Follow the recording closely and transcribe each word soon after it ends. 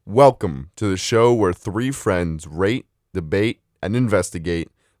Welcome to the show where three friends rate, debate, and investigate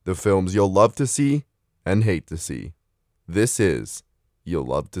the films you'll love to see and hate to see. This is You'll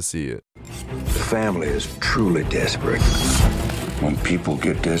Love to See It. The family is truly desperate. When people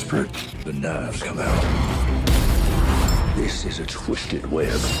get desperate, the knives come out. This is a twisted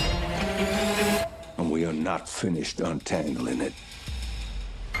web. And we are not finished untangling it.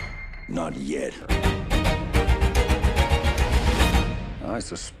 Not yet. I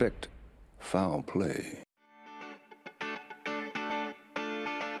suspect foul play.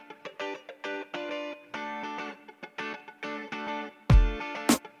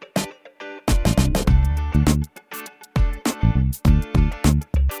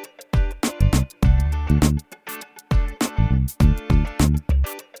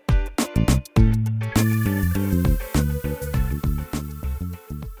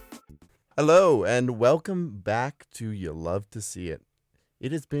 Hello, and welcome back to You Love to See It.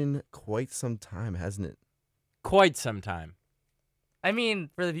 It has been quite some time, hasn't it? Quite some time. I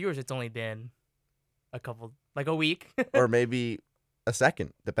mean, for the viewers, it's only been a week. Or maybe a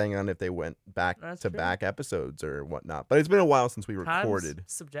second, depending on if they went That's true. back episodes or whatnot. But it's been a while since we recorded.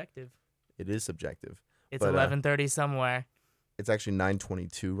 Time's subjective. It is subjective. It's But, 11:30 somewhere. It's actually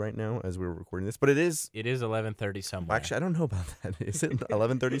 9:22 right now as we're recording this. But it is... It is 11:30 somewhere. Actually, I don't know about that. Is it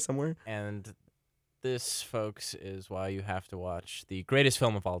 11:30 somewhere? And this, folks, is why you have to watch the greatest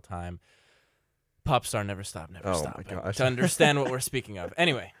film of all time, Popstar Never Stop, Never Oh Stop, my gosh. to understand what we're speaking of.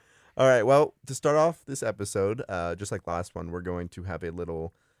 Anyway, All right, well, to start off this episode, just like last one, we're going to have a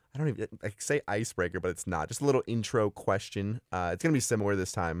little, I say icebreaker, but it's not. Just a little intro question. It's going to be similar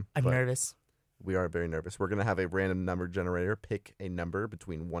this time. I'm but nervous. We are very nervous. We're going to have a random number generator pick a number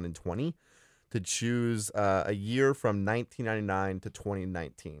between 1 and 20 to choose a year from 1999 to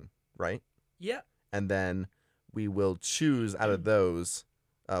 2019, right? Yeah. And then we will choose out of those.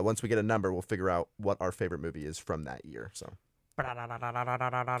 Once we get a number, we'll figure out what our favorite movie is from that year. So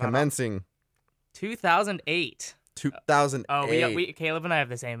commencing 2008. 2008. Oh, we Caleb and I have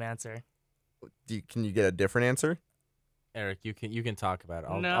the same answer. Can you get a different answer? Eric, you can talk about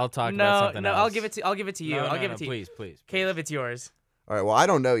it. No, I'll talk no, about something no. else. I'll give it to you. No, I'll give no, it to you. Please. Caleb, it's yours. All right. Well, I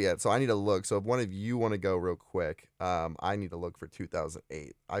don't know yet, so I need to look. So if one of you want to go real quick, I need to look for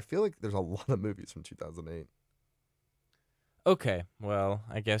 2008. I feel like there's a lot of movies from 2008. Okay, well,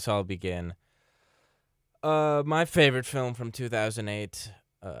 I guess I'll begin. My favorite film from 2008,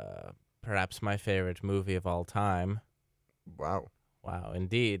 perhaps my favorite movie of all time. Wow. Wow,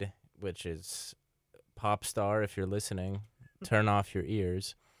 indeed, which is Popstar, if you're listening. Turn off your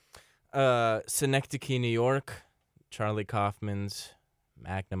ears. Synecdoche, New York, Charlie Kaufman's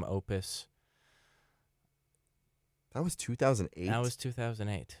magnum opus. That was 2008. That was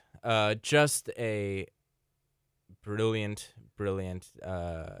 2008. Just a brilliant,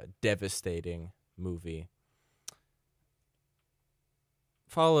 devastating movie.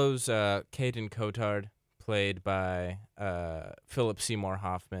 Follows Caden Cotard, played by Philip Seymour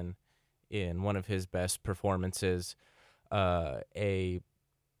Hoffman in one of his best performances. A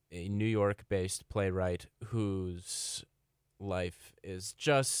New York-based playwright whose life is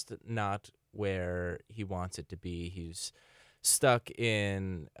just not where he wants it to be. He's stuck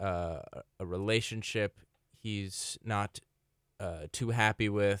in a relationship he's not too happy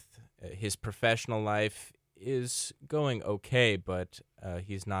with. His professional life is going okay, but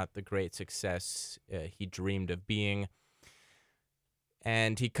he's not the great success he dreamed of being.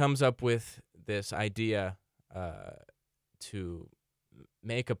 And he comes up with this idea to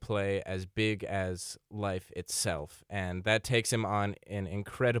make a play as big as life itself. And that takes him on an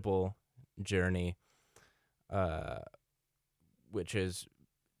incredible journey, which is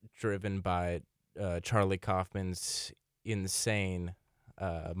driven by Charlie Kaufman's insane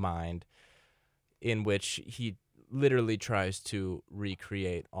mind, in which he literally tries to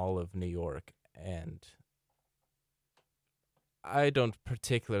recreate all of New York. And I don't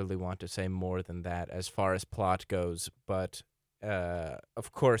particularly want to say more than that as far as plot goes, but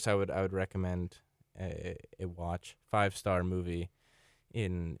of course I would recommend a watch. 5-star movie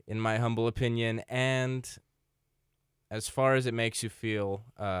in my humble opinion. And as far as it makes you feel,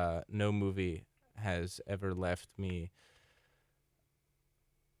 no movie has ever left me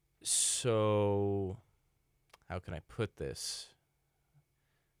so, how can I put this?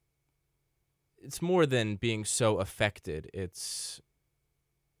 It's more than being so affected. It's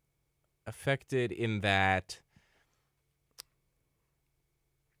affected in that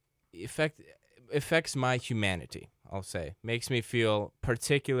affects my humanity, I'll say. Makes me feel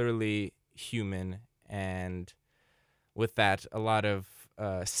particularly human, and with that, a lot of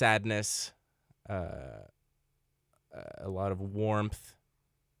sadness, a lot of warmth,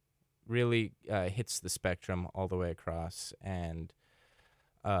 really hits the spectrum all the way across, and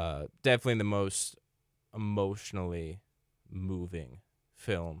definitely the most emotionally moving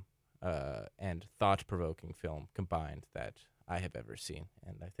film and thought-provoking film combined that I have ever seen.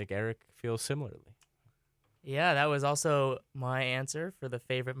 And I think Eric feels similarly. Yeah, that was also my answer for the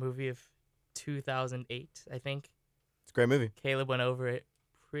favorite movie of 2008. I think It's a great movie. Caleb went over it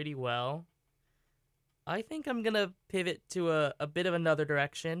pretty well. I think I'm gonna pivot to a bit of another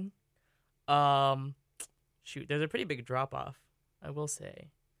direction. Shoot, there's a pretty big drop off, I will say.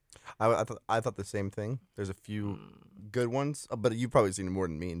 I thought the same thing. There's a few good ones, but you've probably seen more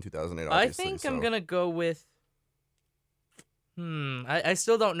than me in 2008. I Obviously, think so. I'm gonna go with. I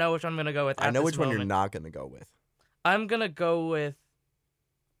still don't know which one I'm gonna go with. I at know this which one you're moment. not gonna go with. I'm gonna go with.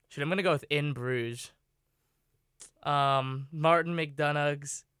 I'm gonna go with In Bruges. Martin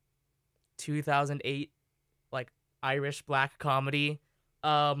McDonagh's 2008, like Irish black comedy.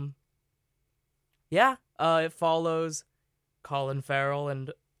 It follows Colin Farrell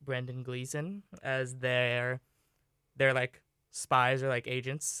and Brendan Gleeson as they're like spies or like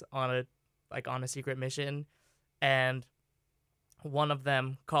agents on a secret mission, and one of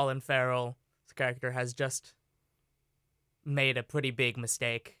them, Colin Farrell's character, has just made a pretty big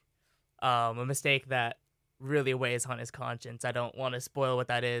mistake. A mistake that really weighs on his conscience. I don't want to spoil what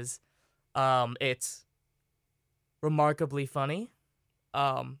that is. It's remarkably funny,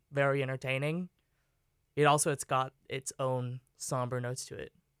 very entertaining. It's got its own somber notes to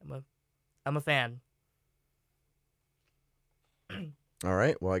it. I'm a fan. All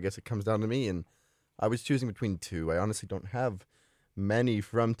right. Well, I guess it comes down to me, and I was choosing between two. I honestly don't have many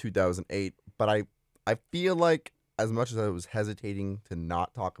from 2008, but I feel like as much as I was hesitating to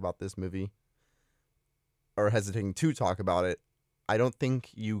not talk about this movie, or hesitating to talk about it, I don't think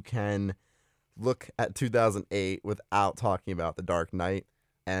you can look at 2008 without talking about The Dark Knight,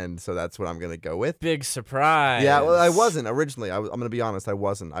 and so that's what I'm going to go with. Big surprise. Yeah, well, I wasn't originally. I'm going to be honest, I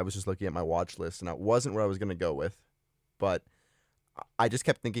wasn't. I was just looking at my watch list, and that wasn't what I was going to go with. But I just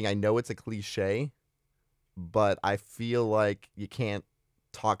kept thinking, I know it's a cliche, but I feel like you can't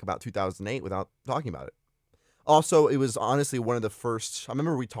talk about 2008 without talking about it. Also, it was honestly one of the first, I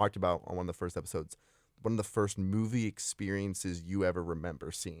remember we talked about on one of the first episodes, one of the first movie experiences you ever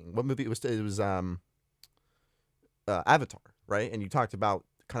remember seeing. What movie? It was Avatar, right? And you talked about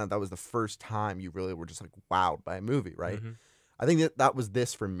kind of that was the first time you really were just like wowed by a movie, right? Mm-hmm. I think that was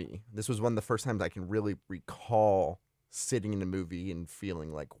this for me. This was one of the first times I can really recall sitting in a movie and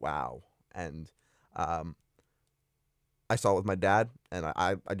feeling like wow. And I saw it with my dad, and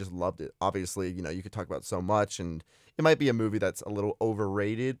I just loved it. Obviously, you could talk about so much, and it might be a movie that's a little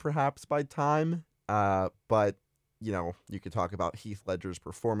overrated perhaps by time, but you could talk about Heath Ledger's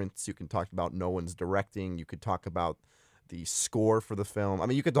performance. You can talk about Nolan's directing. You could talk about the score for the film. I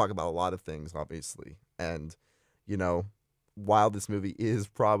mean, you could talk about a lot of things, obviously. And, while this movie is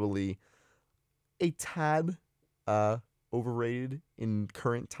probably a tad overrated in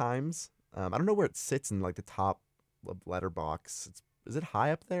current times, I don't know where it sits in like the top letterbox. Is it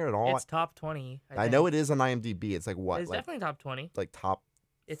high up there at all? It's top 20. I know it is on IMDb. It's like what? It's definitely top 20. Like top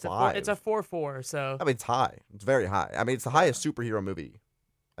It's 5. It's a 4.4. So I mean, it's high. It's very high. I mean, it's the highest superhero movie,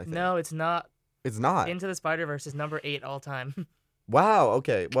 I think. no, it's not. It's not. Into the Spider-Verse is number 8 all time. Wow.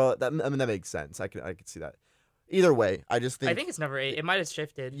 Okay. Well, that makes sense. I could see that. Either way, I just think I think it's number 8. It might have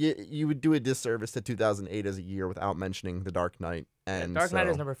shifted. you would do a disservice to 2008 as a year without mentioning The Dark Knight. And Dark Knight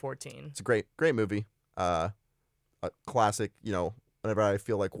so is number 14. It's a great movie. A classic. Whenever I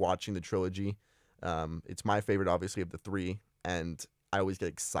feel like watching the trilogy, it's my favorite, obviously, of the 3, and I always get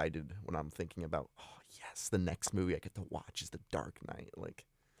excited when I'm thinking about, oh yes, the next movie I get to watch is The Dark Knight. Like,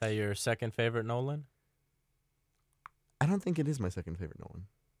 That your second favorite Nolan? I don't think it is my second favorite Nolan.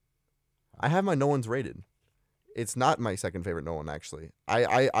 I have my Nolan's rated. It's not my second favorite Nolan, actually.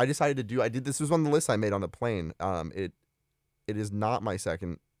 I decided to do. This was one of the lists I made on the plane. It is not my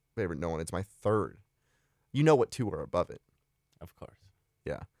second favorite Nolan. It's my third. You know what 2 are above it. Of course.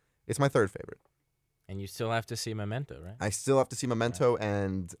 Yeah, it's my third favorite. And you still have to see Memento, right? I still have to see Memento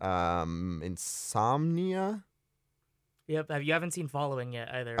and Insomnia. Yep. You haven't seen Following yet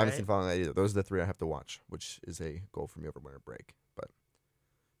either, right? I haven't seen Falling That either. Those are the 3 I have to watch, which is a goal for me over winter break. But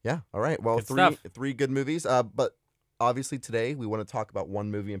yeah, all right. Well, Good stuff. three good movies. But obviously today we want to talk about one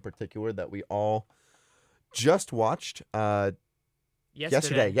movie in particular that we all just watched. Yesterday.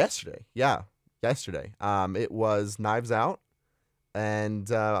 Yeah, yesterday. It was Knives Out, and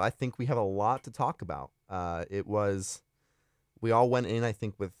I think we have a lot to talk about. We all went in, I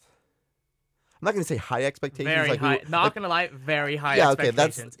think, with. I'm not going to say high expectations. Very like high. We, Not like, gonna lie, very high yeah, okay.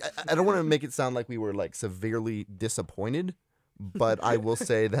 expectations. I don't want to make it sound like we were like severely disappointed, but I will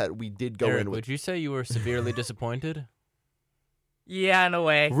say that we did go Eric, in with would you say you were severely disappointed? Yeah, in a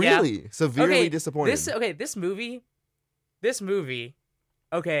way. Yeah. really severely disappointed. This movie,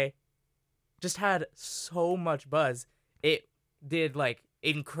 okay, just had so much buzz. It did like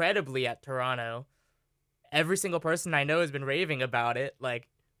incredibly at Toronto. Every single person I know has been raving about it. Like,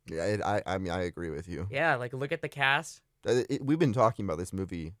 Yeah, I mean, I agree with you. yeah, like look at the cast. We've been talking about this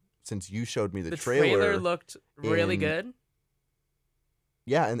movie since you showed me the The trailer. trailer looked really in- good.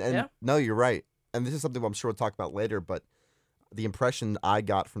 Yeah, and Yeah. no, you're right. And this is something I'm sure we'll talk about later, but the impression I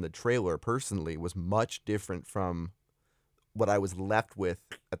got from the trailer personally was much different from what I was left with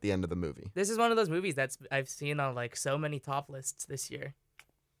at the end of the movie. This is one of those movies I've seen on like so many top lists this year,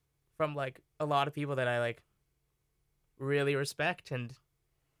 from like a lot of people that I like really respect, and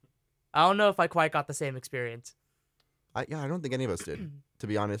I don't know if I quite got the same experience. I don't think any of us did, to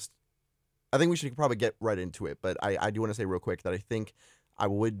be honest. I think we should probably get right into it, but I do want to say real quick that I think I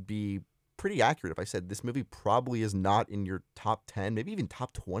would be pretty accurate if I said this movie probably is not in your top 10, maybe even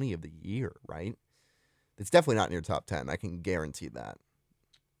top 20 of the year, right? It's definitely not in your top 10. I can guarantee that.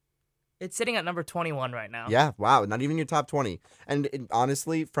 It's sitting at number 21 right now. Yeah, wow, not even your top 20. And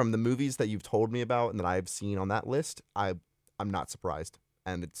honestly, from the movies that you've told me about and that I've seen on that list, I'm not surprised.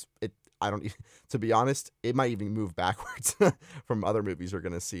 And I don't to be honest, it might even move backwards from other movies you're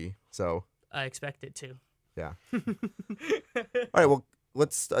going to see. So, I expect it to. yeah. All right, well,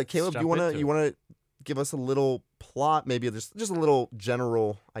 let's Caleb, jump you want into to give us a little plot, maybe just a little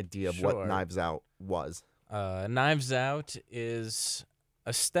general idea of what Sure. Knives Out was. Knives Out is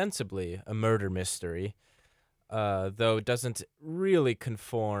ostensibly a murder mystery, though it doesn't really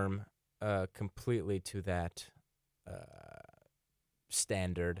conform completely to that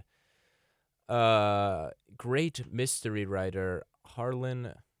standard. Great mystery writer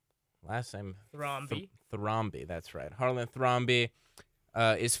Harlan, last name Thrombey. Thrombey, that's right. Harlan Thrombey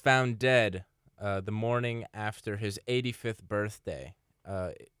is found dead the morning after his 85th birthday,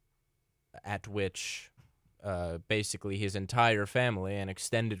 at which basically his entire family and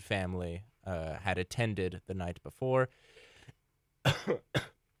extended family had attended the night before.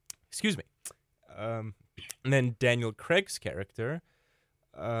 Excuse me. And then Daniel Craig's character,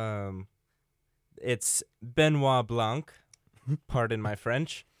 it's Benoit Blanc, pardon my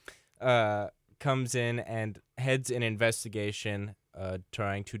French, comes in and heads an investigation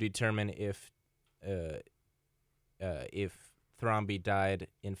trying to determine if Thrombey died,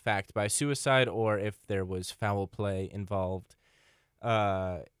 in fact, by suicide or if there was foul play involved.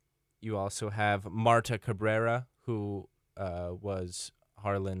 You also have Marta Cabrera, who was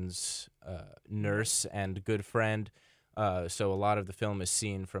Harlan's nurse and good friend. So a lot of the film is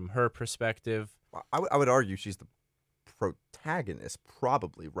seen from her perspective. I would argue she's the protagonist,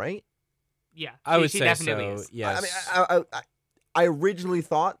 probably, right? Yeah, I would she say definitely so. is. Yes. I mean, I originally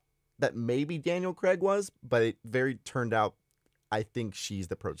thought that maybe Daniel Craig was, but it very turned out I think she's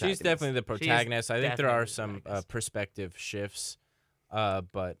the protagonist. She's definitely the protagonist. I think there are definitely the some protagonist. perspective shifts,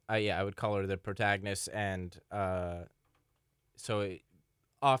 but yeah, I would call her the protagonist, and so it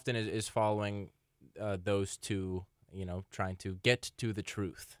often is following those two, trying to get to the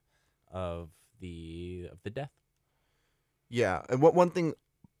truth of the death. Yeah, and one thing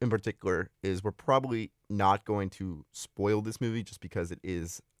in particular is we're probably not going to spoil this movie just because it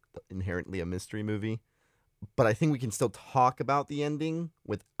is inherently a mystery movie. But I think we can still talk about the ending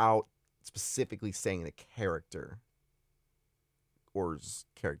without specifically saying the character or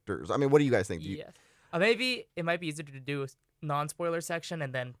characters. I mean, what do you guys think? Yes. Maybe it might be easier to do a non-spoiler section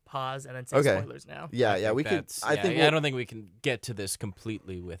and then pause and then say Okay. spoilers now. Yeah, we could. I think I don't think we can get to this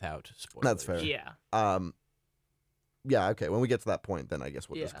completely without spoilers. That's fair. Yeah. Yeah, okay. When we get to that point, then I guess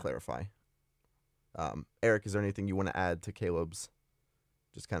we'll just Yeah. clarify. Eric, is there anything you want to add to Caleb's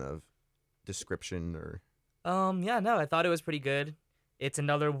just kind of description or? Yeah, no, I thought it was pretty good. It's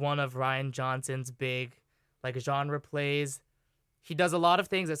another one of Rian Johnson's big, like, genre plays. He does a lot of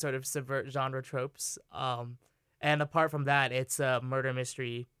things that sort of subvert genre tropes. And apart from that, it's a murder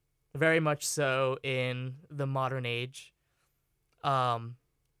mystery, very much so in the modern age.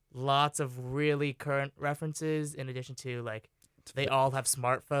 Lots of really current references, in addition to, like, they all have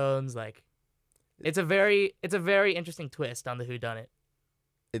smartphones. Like, it's a very interesting twist on the whodunit.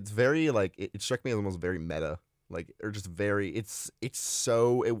 It's very like it struck me as almost very meta, like or just very. It's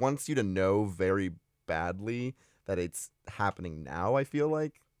so it wants you to know very badly that it's happening now. I feel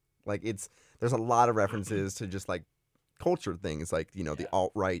like there's a lot of references to just like culture things, like the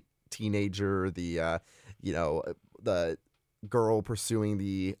alt-right teenager, the the girl pursuing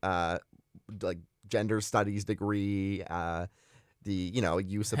the like gender studies degree, the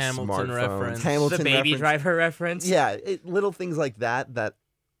use of Hamilton smartphones, reference. Hamilton The Baby reference. Driver reference. Yeah, little things like that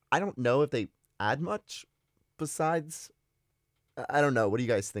I don't know if they add much. Besides, I don't know. What do you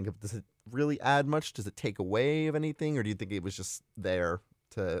guys think of? Does it really add much? Does it take away of anything, or do you think it was just there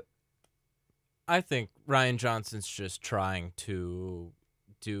to? I think Ryan Johnson's just trying to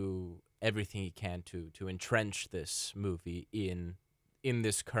do everything he can to entrench this movie in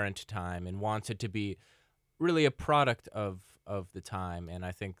this current time, and wants it to be really a product of the time. And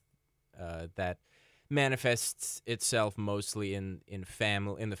I think that manifests itself mostly in the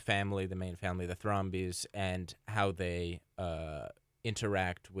main family, the Thrombys, and how they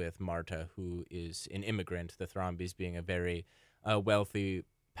interact with Marta, who is an immigrant. The Thrombys being a very wealthy,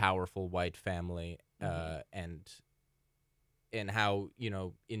 powerful white family, and how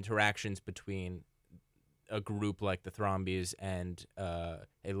interactions between a group like the Thrombys and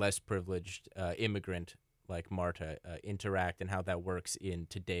a less privileged immigrant like Marta interact, and how that works in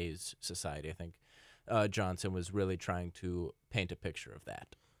today's society. I think Johnson was really trying to paint a picture of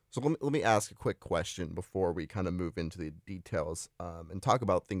that. So let me ask a quick question before we kind of move into the details and talk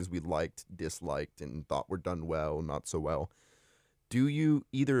about things we liked, disliked, and thought were done well, not so well. Do you,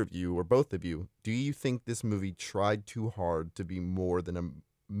 either of you or both of you, do you think this movie tried too hard to be more than a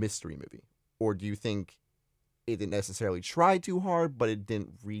mystery movie? Or do you think it didn't necessarily try too hard, but it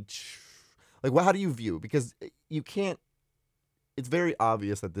didn't reach... Like, how do you view? Because you can't... It's very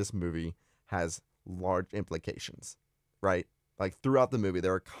obvious that this movie has large implications, right? Like, throughout the movie,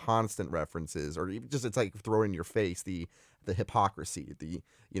 there are constant references, or even just, it's like throwing in your face the hypocrisy, the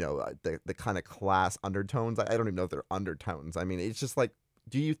kind of class undertones. I don't even know if they're undertones. I mean, it's just like,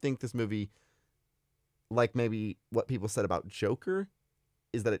 do you think this movie, like maybe what people said about Joker,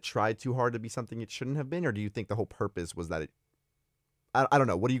 is that it tried too hard to be something it shouldn't have been? Or do you think the whole purpose was that it... I don't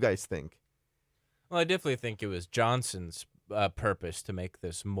know. What do you guys think? Well, I definitely think it was Johnson's purpose to make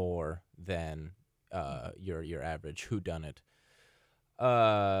this more than your average whodunit.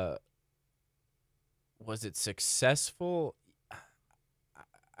 Was it successful?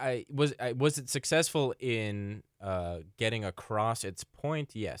 Was it successful in getting across its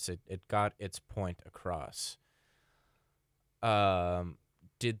point? Yes, it got its point across.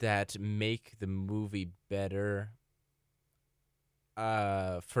 Did that make the movie better?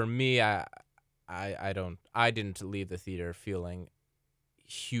 For me, I didn't leave the theater feeling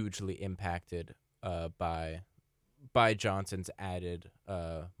hugely impacted by Johnson's added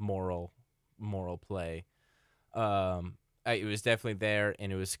moral play. It was definitely there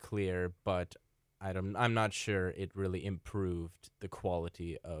and it was clear, but I'm not sure it really improved the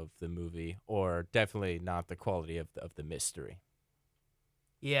quality of the movie, or definitely not the quality of the mystery.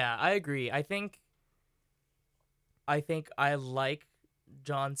 Yeah, I agree. I think I like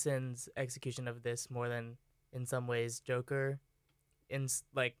Johnson's execution of this more than, in some ways, Joker. In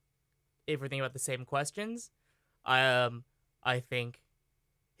like, if we're thinking about the same questions, I think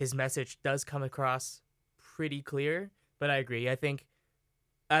his message does come across pretty clear. But I agree. I think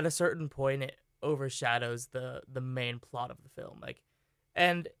at a certain point it overshadows the main plot of the film. Like,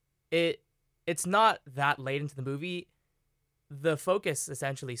 and it's not that late into the movie. The focus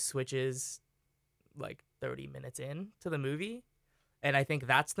essentially switches like 30 minutes in to the movie, and I think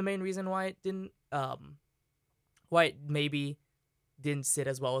that's the main reason why it maybe didn't sit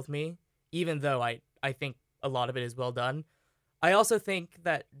as well with me, even though I think a lot of it is well done. I also think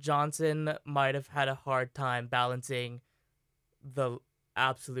that Johnson might have had a hard time balancing the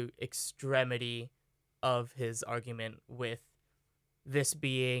absolute extremity of his argument with this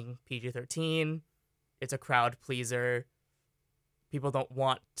being PG-13. It's a crowd pleaser. People don't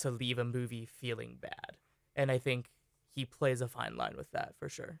want to leave a movie feeling bad. And I think he plays a fine line with that for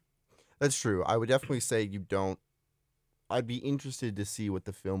sure. That's true. I would definitely say you don't... I'd be interested to see what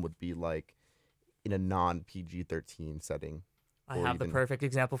the film would be like in a non-PG-13 setting. I have the perfect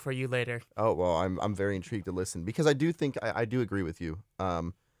example for you later. Oh, well, I'm very intrigued to listen, because I do think I do agree with you.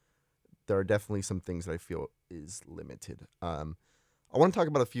 There are definitely some things that I feel is limited. I want to talk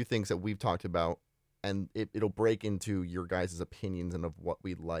about a few things that we've talked about, and it'll break into your guys' opinions and of what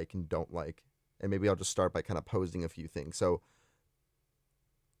we like and don't like. And maybe I'll just start by kind of posing a few things. So,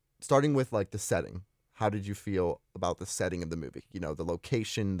 starting with like the setting, how did you feel about the setting of the movie? You know, the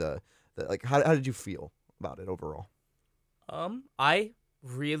location, the like, how did you feel about it overall? I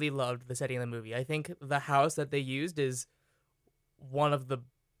really loved the setting of the movie. I think the house that they used is one of the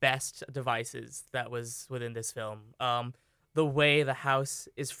best devices that was within this film. The way the house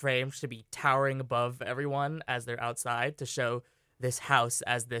is framed to be towering above everyone as they're outside, to show this house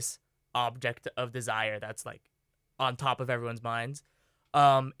as this object of desire that's like on top of everyone's minds.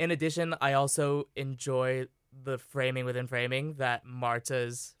 In addition, I also enjoy the framing within framing that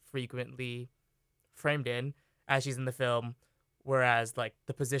Marta's frequently framed in as she's in the film, whereas like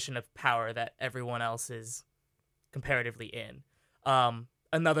the position of power that everyone else is comparatively in.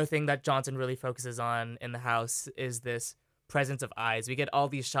 Another thing that Johnson really focuses on in the house is this presence of eyes. We get all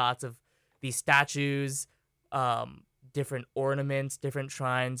these shots of these statues, different ornaments, different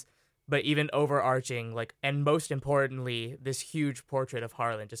shrines, but even overarching, like, and most importantly, this huge portrait of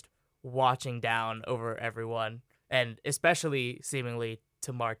Harlan just watching down over everyone, and especially seemingly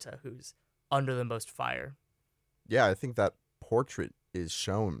to Marta, who's under the most fire. Yeah, I think that portrait is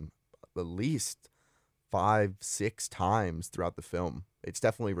shown at least 5-6 times throughout the film. It's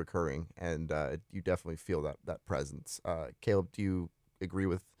definitely recurring, and you definitely feel that presence. Caleb, do you agree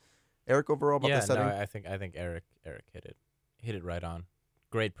with Eric overall about the setting? No, I think Eric hit it right on.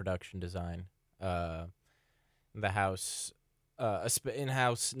 Great production design. The house,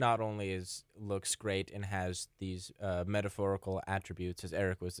 in-house, not only looks great and has these metaphorical attributes as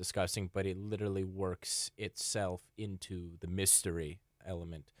Eric was discussing, but it literally works itself into the mystery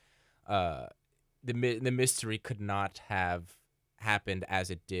element. The mystery could not have happened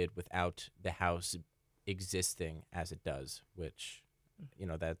as it did without the house existing as it does, which,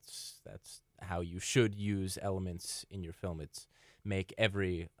 that's how you should use elements in your film. It's make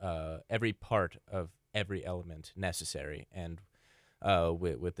every part of every element necessary, and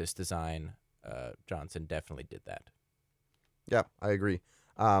with this design, Johnson definitely did that. Yeah, I agree.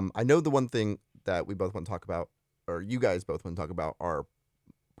 I know the one thing that we both want to talk about, or you guys both want to talk about, are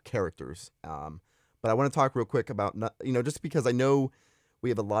characters. But I want to talk real quick about, just because I know we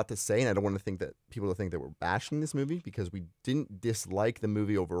have a lot to say, and I don't want to think that people will think that we're bashing this movie, because we didn't dislike the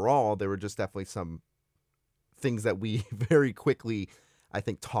movie overall. There were just definitely some things that we very quickly, I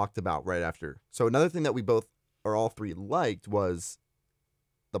think, talked about right after. So another thing that we both, or all three, liked was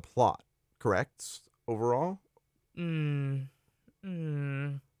the plot, correct? Overall? Or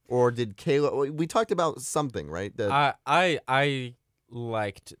did Kayla... We talked about something, right? I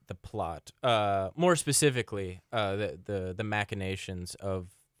liked the plot. More specifically, the machinations of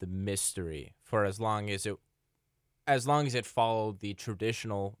the mystery, for as long as it followed the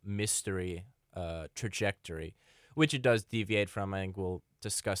traditional mystery trajectory, which it does deviate from. I think we'll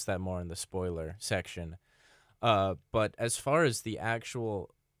discuss that more in the spoiler section. But as far as the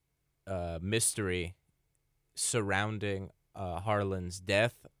actual mystery surrounding Harlan's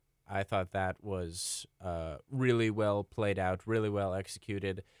death, I thought that was really well played out, really well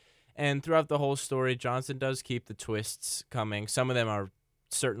executed. And throughout the whole story, Johnson does keep the twists coming. Some of them are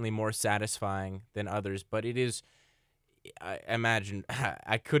certainly more satisfying than others, but it is...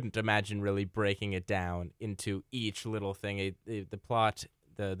 I couldn't imagine really breaking it down into each little thing. The plot,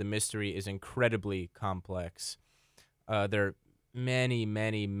 the mystery is incredibly complex. There are many,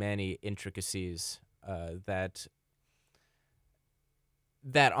 many, many intricacies that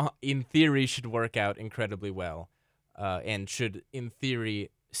in theory should work out incredibly well, and should in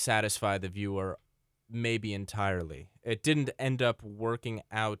theory satisfy the viewer maybe entirely. It didn't end up working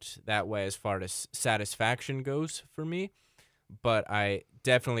out that way as far as satisfaction goes for me, but I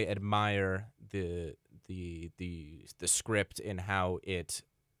definitely admire the script and how it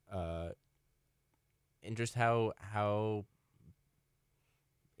and just how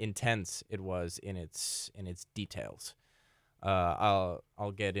intense it was in its details.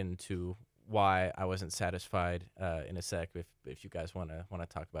 I'll get into why I wasn't satisfied in a sec if you guys want to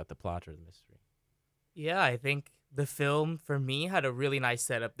talk about the plot or the mystery. Yeah, I think the film, for me, had a really nice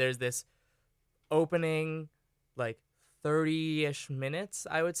setup. There's this opening, like, 30-ish minutes,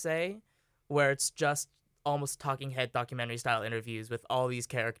 I would say, where it's just almost talking head documentary-style interviews with all these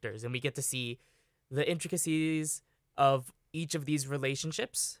characters, and we get to see the intricacies of each of these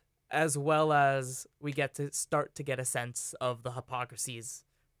relationships, as well as we get to start to get a sense of the hypocrisies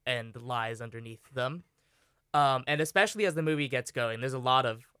and the lies underneath them. And especially as the movie gets going, there's a lot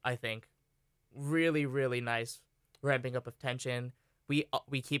of, I think, really, really nice ramping up of tension. We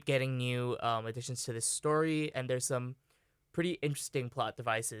keep getting new additions to this story, and there's some pretty interesting plot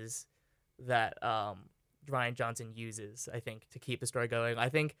devices that Rian Johnson uses, I think, to keep the story going. I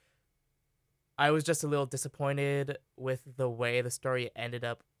think I was just a little disappointed with the way the story ended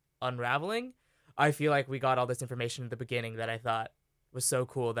up unraveling. I feel like we got all this information at the beginning that I thought was so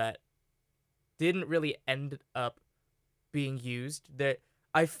cool that didn't really end up being used. That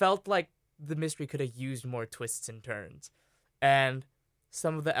I felt like the mystery could have used more twists and turns, and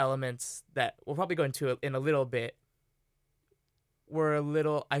some of the elements that we'll probably go into in a little bit were a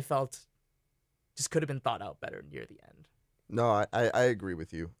little, I felt, just could have been thought out better near the end. No, I agree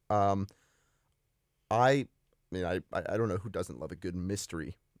with you. I mean, I don't know who doesn't love a good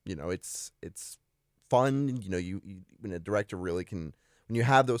mystery. It's fun. You know, you when a director really can, when you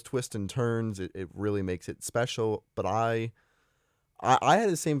have those twists and turns, it really makes it special. But I had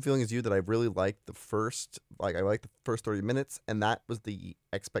the same feeling as you, that I really liked the first, I liked the first 30 minutes, and that was the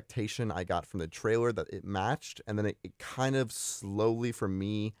expectation I got from the trailer, that it matched. And then it kind of slowly, for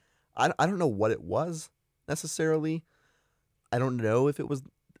me, I don't know what it was necessarily. I don't know if it was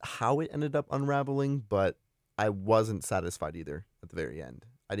how it ended up unraveling, but I wasn't satisfied either at the very end.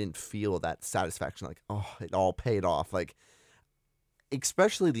 I didn't feel that satisfaction, like, oh, it all paid off. Like,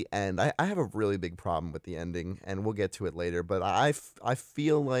 especially the end. I have a really big problem with the ending, and we'll get to it later, but I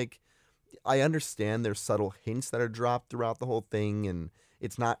feel like I understand there's subtle hints that are dropped throughout the whole thing, and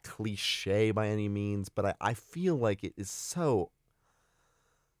it's not cliche by any means, but I feel like it is so,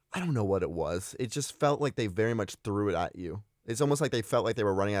 I don't know what it was. It just felt like they very much threw it at you. It's almost like they felt like they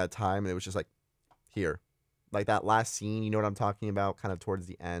were running out of time, and it was just like, here. Like that last scene, you know what I'm talking about, kind of towards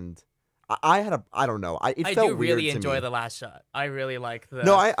the end. I don't know. It I felt do weird really to enjoy me. the last shot. I really like the.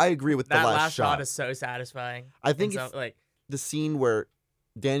 No, I agree with the that last shot. is so satisfying. I think And it's so, like the scene where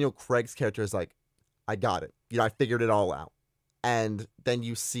Daniel Craig's character is like, I got it. You know, I figured it all out. And then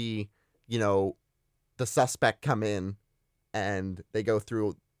you see, you know, the suspect come in, and they go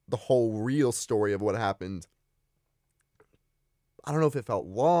through the whole real story of what happened. I don't know if it felt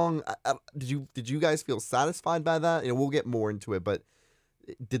long. Did you guys feel satisfied by that? You know, we'll get more into it, but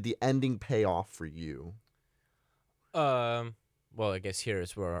did the ending pay off for you? Well, I guess here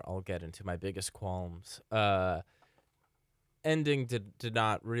is where I'll get into my biggest qualms. Ending did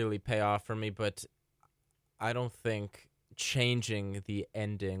not really pay off for me, but I don't think changing the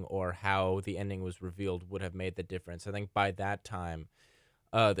ending or how the ending was revealed would have made the difference. I think by that time,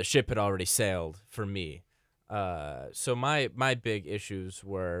 the ship had already sailed for me. So my big issues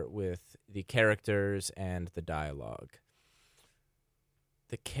were with the characters and the dialogue.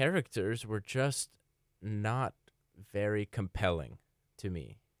 The characters were just not very compelling to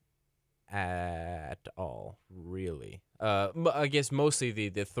me at all, really. I guess mostly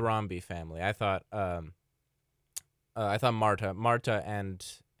the Thrombey family. I thought Marta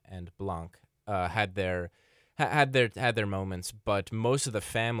and Blanc had their moments, but most of the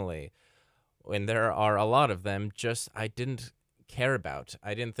family, and there are a lot of them, just I didn't care about.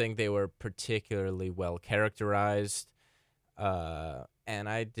 I didn't think they were particularly well characterized, and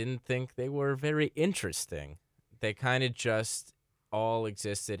I didn't think they were very interesting. They kind of just all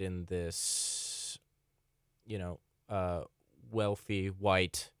existed in this, wealthy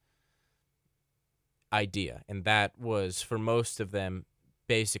white idea, and that was, for most of them,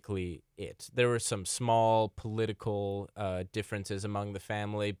 basically it. There were some small political differences among the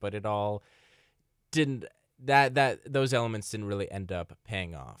family, but it all didn't. Those elements didn't really end up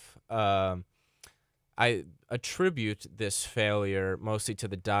paying off. I attribute this failure mostly to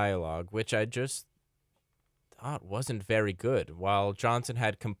the dialogue, which I just thought wasn't very good. While Johnson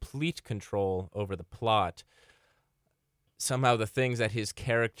had complete control over the plot, somehow the things that his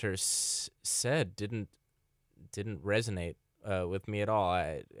characters said didn't resonate with me at all.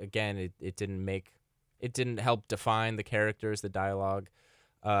 It didn't help define the characters, the dialogue,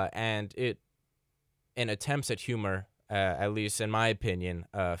 and it, in attempts at humor, at least in my opinion,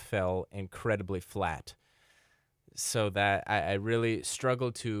 fell incredibly flat. So that I really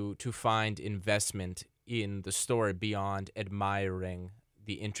struggled to find investment in the story beyond admiring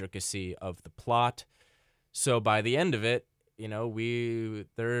the intricacy of the plot. So by the end of it,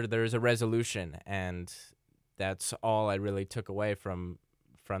 there's a resolution, and that's all I really took away from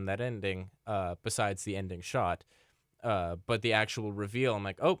that ending, besides the ending shot. But the actual reveal, I'm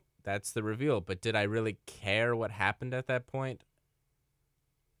like, oh, that's the reveal. But did I really care what happened at that point?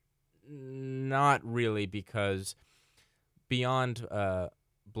 Not really, because beyond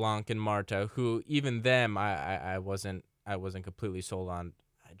Blanc and Marta, who even them I wasn't completely sold on,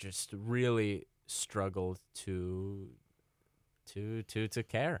 I just really struggled to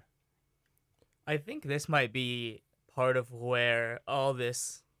care. I think this might be part of where all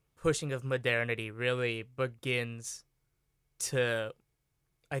this pushing of modernity really begins to,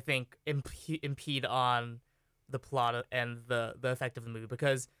 I think, impede on the plot and the effect of the movie,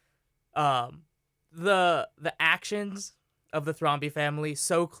 because the actions of the Thrombey family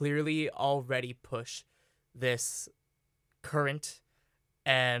so clearly already push this current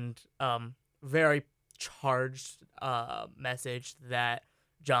and very charged message that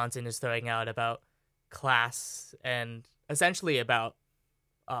Johnson is throwing out about class and essentially about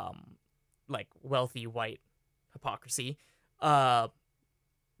wealthy white hypocrisy.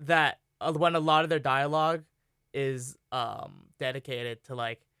 That when a lot of their dialogue is dedicated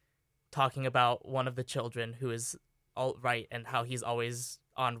to talking about one of the children who is alt-right and how he's always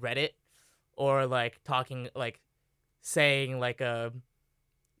on Reddit, or like talking like saying like a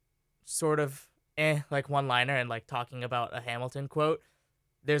sort of like one liner and like talking about a Hamilton quote.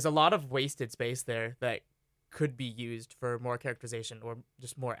 There's a lot of wasted space there that could be used for more characterization or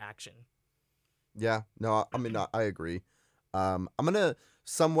just more action. Yeah, no, I mean, I agree. I'm gonna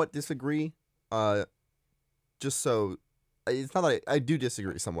somewhat disagree. Just so it's not that I do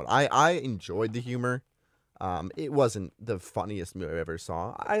disagree somewhat. I enjoyed the humor. It wasn't the funniest movie I ever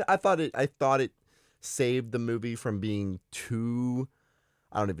saw. I thought it saved the movie from being too,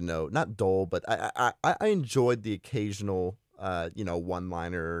 I don't even know, not dull, but I enjoyed the occasional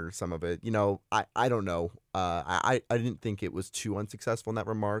one-liner or some of it. I don't know. I didn't think it was too unsuccessful in that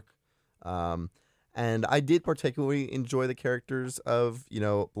remark. And I did particularly enjoy the characters of,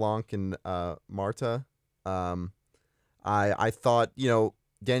 Blanc and Marta. I thought,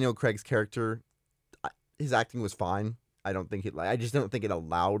 Daniel Craig's character, his acting was fine. I just don't think it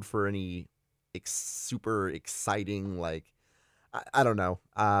allowed for any super exciting, like, I don't know.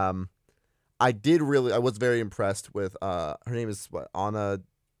 I was very impressed with, her name is Ana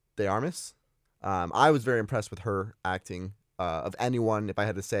de Armas. I was very impressed with her acting. Of anyone, if I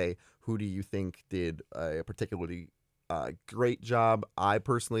had to say, who do you think did a particularly great job? I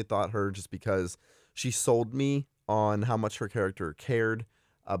personally thought her, just because she sold me on how much her character cared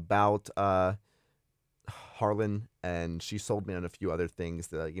about Harlan, and she sold me on a few other things,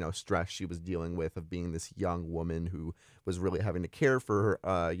 the stress she was dealing with of being this young woman who was really having to care for her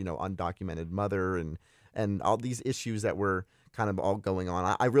undocumented mother, and all these issues that were kind of all going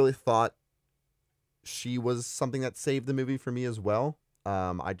on. I really thought she was something that saved the movie for me as well.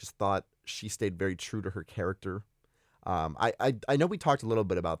 I just thought she stayed very true to her character. I know we talked a little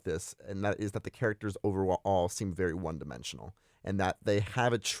bit about this, and that is that the characters overall seem very one-dimensional, and that they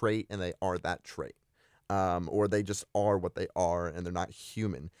have a trait and they are that trait, or they just are what they are and they're not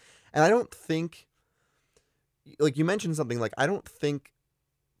human. And I don't think, like you mentioned something, like I don't think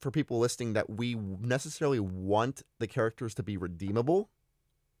for people listening that we necessarily want the characters to be redeemable.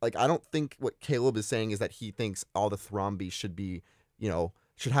 Like, I don't think what Caleb is saying is that he thinks all the Thrombey should be,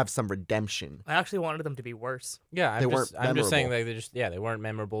 should have some redemption. I actually wanted them to be worse. Yeah, I'm just saying memorable. they weren't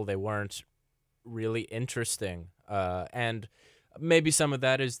memorable. They weren't really interesting. And maybe some of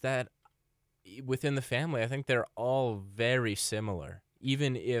that is that within the family, I think they're all very similar,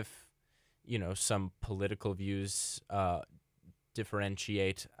 even if, some political views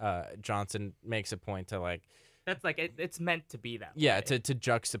differentiate. Johnson makes a point to like, That's like it's meant to be that yeah, way. to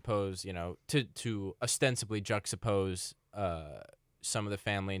juxtapose, to ostensibly juxtapose some of the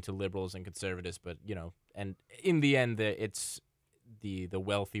family into liberals and conservatives, but and in the end, it's the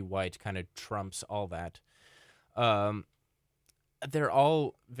wealthy white kind of trumps all that. They're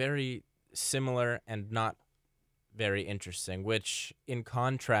all very similar and not very interesting, which in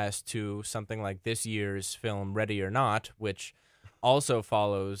contrast to something like this year's film Ready or Not, which also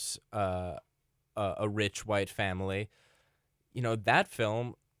follows a rich white family, that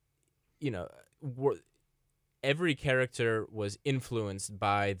film, every character was influenced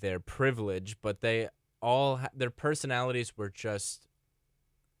by their privilege, but they all their personalities were just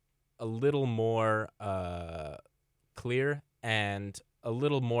a little more clear and a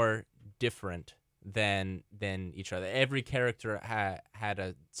little more different than each other. Every character had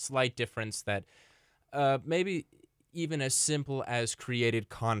a slight difference that maybe even as simple as created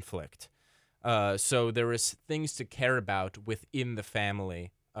conflict. So there was things to care about within the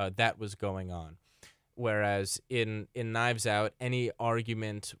family that was going on. Whereas in Knives Out, any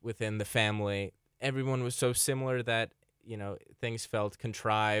argument within the family, everyone was so similar that, things felt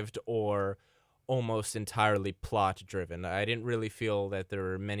contrived or almost entirely plot driven. I didn't really feel that there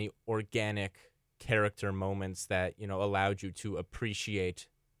were many organic character moments that, allowed you to appreciate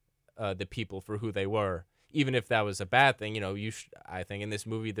the people for who they were. Even if that was a bad thing, I think in this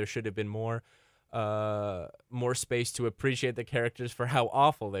movie there should have been more space to appreciate the characters for how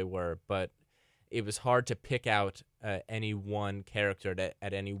awful they were. But it was hard to pick out any one character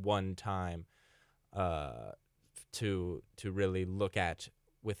at any one time to really look at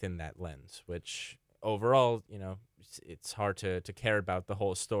within that lens. Which overall, it's hard to care about the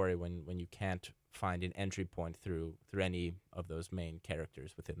whole story when you can't find an entry point through any of those main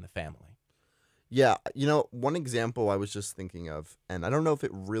characters within the family. Yeah, one example I was just thinking of, and I don't know if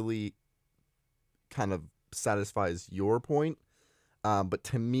it really kind of satisfies your point, but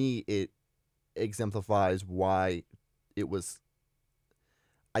to me it exemplifies why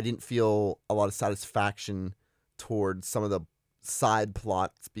I didn't feel a lot of satisfaction towards some of the side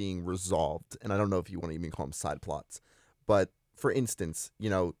plots being resolved. And I don't know if you want to even call them side plots, but for instance,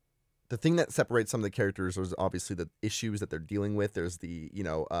 the thing that separates some of the characters is obviously the issues that they're dealing with. There's the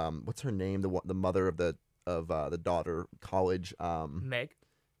what's her name, the mother of the daughter, college. Meg.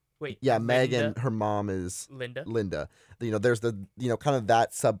 Wait. Yeah, Meg, Linda? and her mom is Linda. Linda. There's the kind of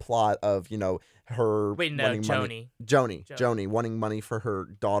that subplot of her Wait, no, wanting money. Joni. Joni wanting money for her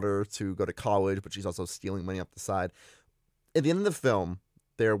daughter to go to college, but she's also stealing money up the side. At the end of the film,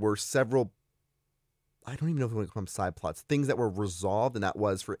 there were several, I don't even know if we want to call them side plots, things that were resolved, and that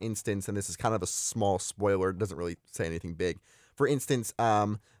was, for instance, and this is kind of a small spoiler, it doesn't really say anything big. For instance,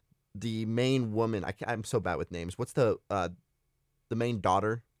 the main woman, I'm so bad with names. What's the main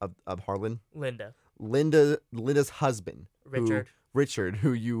daughter of Harlan? Linda. Linda's husband, Richard.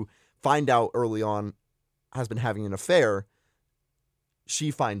 who you find out early on has been having an affair.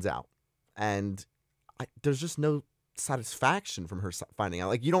 She finds out, and there's just no satisfaction from her finding out.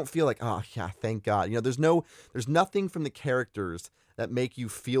 Like, you don't feel like, oh yeah, thank God. There's nothing from the characters that make you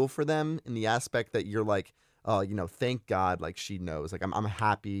feel for them in the aspect that you're like, oh, thank God, like she knows, like I'm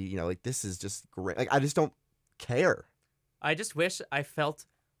happy, like this is just great. Like, I just don't care. I just wish I felt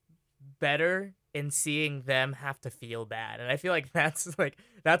better in seeing them have to feel bad, and I feel like that's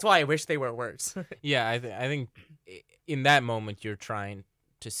why I wish they were worse. Yeah, I think in that moment you're trying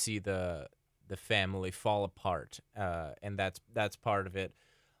to see the family fall apart, and that's part of it.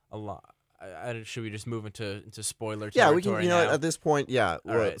 A lot. Should we just move into spoiler territory? Yeah, we can. Now? At this point, yeah.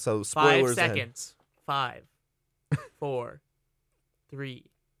 All right. So 5 spoilers. seconds. 5, 4, 3,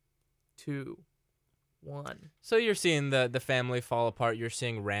 2, 1. So you're seeing the family fall apart. You're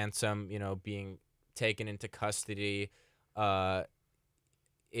seeing Ransom, being taken into custody.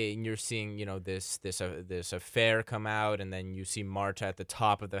 And you're seeing, this affair come out, and then you see Marta at the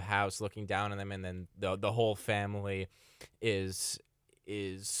top of the house looking down on them, and then the whole family is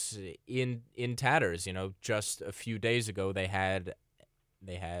in tatters. Just a few days ago they had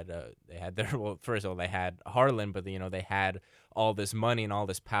their, well, first of all, they had Harlan, but they had all this money and all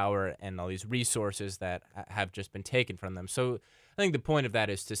this power and all these resources that have just been taken from them. So I think the point of that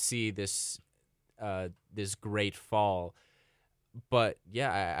is to see this great fall. But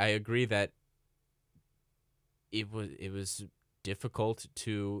yeah, I agree that it was difficult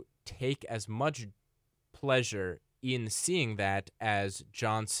to take as much pleasure in seeing that as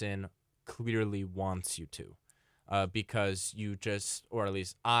Johnson clearly wants you to, because you just, or at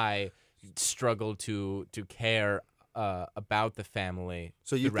least I, struggled to care about the family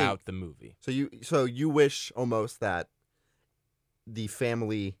throughout the movie. So you wish almost that the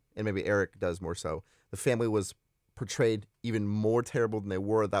family, and maybe Eric does more so, the family was portrayed even more terrible than they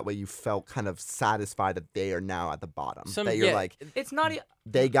were. That way you felt kind of satisfied that they are now at the bottom. Like, it's not.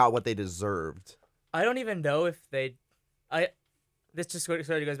 They got what they deserved. I don't even know if they. This just sort of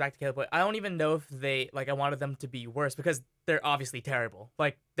goes back to Caleb's point. I don't even know if they, like, I wanted them to be worse, because they're obviously terrible.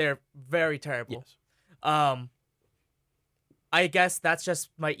 Like, they're very terrible. Yes. I guess that's just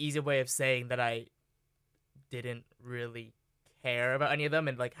my easy way of saying that I didn't really care about any of them,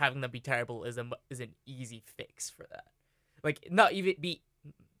 and like having them be terrible is an easy fix for that. Like, not even be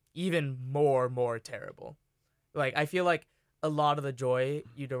even more terrible. Like, I feel like a lot of the joy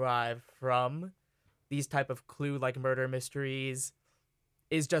you derive from these type of clue like murder mysteries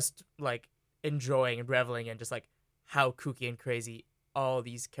is just like enjoying and reveling in just like how kooky and crazy all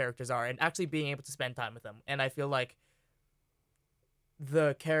these characters are, and actually being able to spend time with them. And I feel like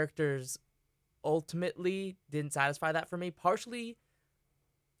the characters ultimately didn't satisfy that for me, partially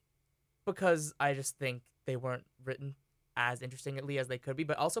because I just think they weren't written as interestingly as they could be,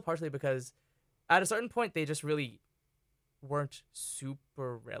 but also partially because at a certain point they just really weren't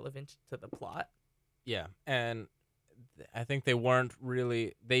super relevant to the plot. Yeah, and I think they weren't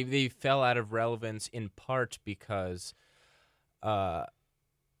really, they fell out of relevance in part because like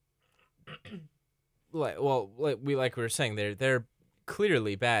we were saying, they're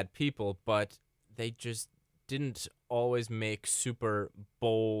clearly bad people, but they just didn't always make super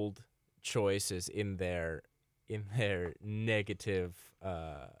bold choices in their negative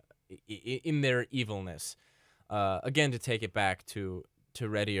in their evilness. Again, to take it back to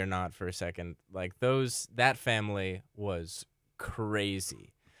Ready or Not for a second, like that family was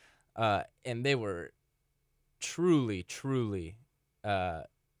crazy, and they were truly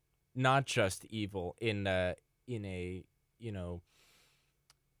not just evil in a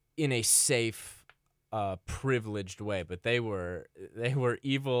safe, privileged way, but they were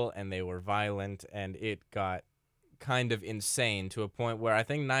evil, and they were violent, and it got kind of insane to a point where I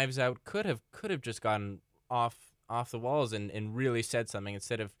think Knives Out could have just gotten off the walls and really said something,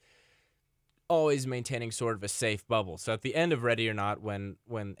 instead of always maintaining sort of a safe bubble. So at the end of Ready or Not, when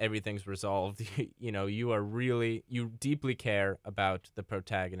everything's resolved, you deeply care about the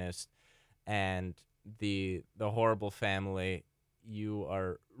protagonist and the horrible family. You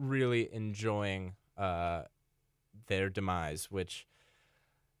are really enjoying their demise, which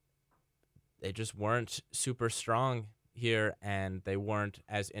they just weren't super strong here, and they weren't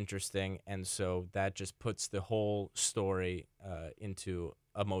as interesting, and so that just puts the whole story into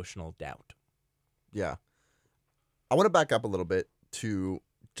emotional doubt. Yeah. I want to back up a little bit to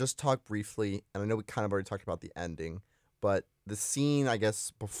just talk briefly, and I know we kind of already talked about the ending, but the scene, I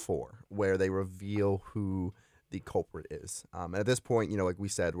guess, before, where they reveal who the culprit is. And at this point, like we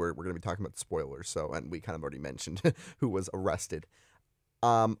said, we're going to be talking about spoilers, and we kind of already mentioned who was arrested.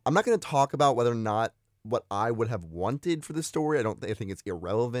 I'm not going to talk about whether or not what I would have wanted for the story. I think it's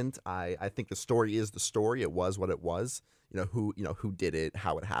irrelevant. I think the story is the story. It was what it was. Who did it,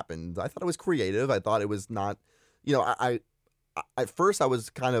 how it happened. I thought it was creative. I thought it was not, I at first I was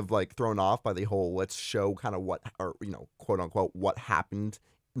kind of like thrown off by the whole let's show kind of what, or quote unquote, what happened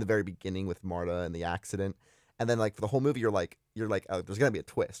in the very beginning with Marta and the accident. And then like for the whole movie, you're like, oh, there's gonna be a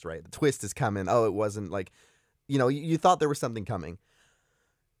twist, right? The twist is coming. Oh, it wasn't like, you thought there was something coming.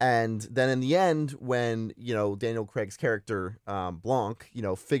 And then in the end, when, Daniel Craig's character, Blanc,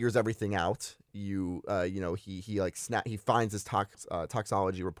 figures everything out, he finds his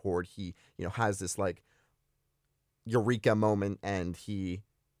toxology report. He, has this like eureka moment, and he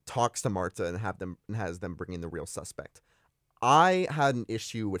talks to Marta and has them bring in the real suspect. I had an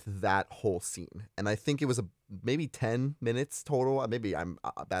issue with that whole scene, and I think it was maybe 10 minutes total. Maybe I'm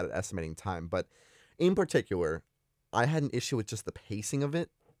bad at estimating time, but in particular, I had an issue with just the pacing of it.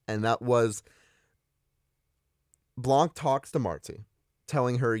 And that was Blanc talks to Marty,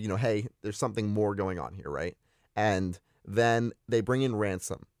 telling her, hey, there's something more going on here, right? And then they bring in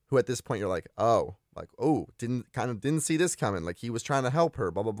Ransom, who at this point you're like, didn't see this coming. Like he was trying to help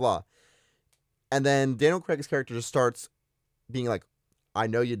her, blah, blah, blah. And then Daniel Craig's character just starts being like, I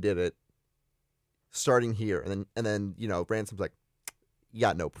know you did it, starting here. And then Ransom's like, you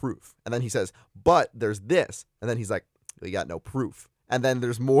got no proof. And then he says, but there's this. And then he's like, you got no proof. And then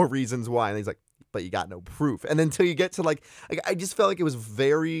there's more reasons why. And he's like, but you got no proof. And then until you get to like I just felt like it was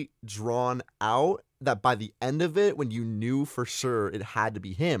very drawn out, that by the end of it, when you knew for sure it had to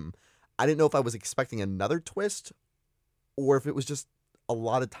be him, I didn't know if I was expecting another twist or if it was just a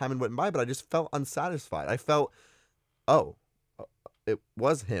lot of time and went by, but I just felt unsatisfied. I felt, it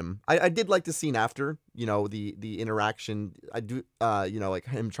was him. I did like the scene after, the interaction. I do, like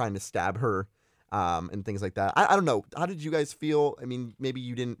him trying to stab her. And things like that. I don't know. How did you guys feel? I mean, maybe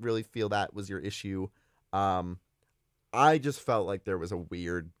you didn't really feel that was your issue. I just felt like there was a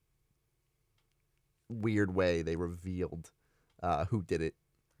weird way they revealed who did it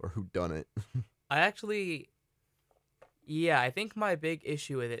or who done it. I think my big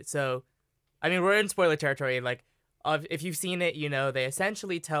issue with it. So, I mean, we're in spoiler territory. Like, if you've seen it, they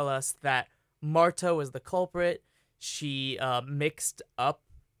essentially tell us that Marta was the culprit. She mixed up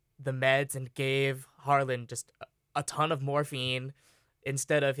the meds and gave Harlan just a ton of morphine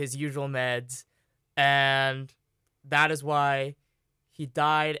instead of his usual meds, and that is why he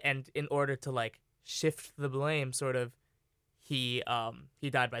died. And in order to like shift the blame, sort of, he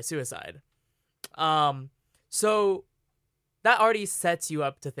died by suicide. So that already sets you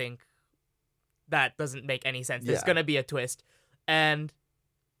up to think that doesn't make any sense. There's gonna be a twist, and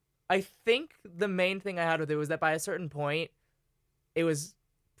I think the main thing I had with it was that by a certain point, it was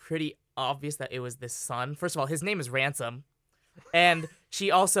pretty obvious that it was this son. First of all, his name is Ransom, and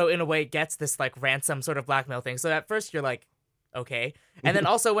she also in a way gets this like ransom sort of blackmail thing. So at first you're like, okay. And then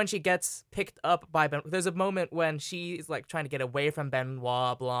also when she gets picked up by there's a moment when she's like trying to get away from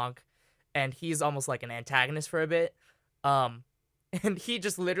Benoit Blanc, and he's almost like an antagonist for a bit. And he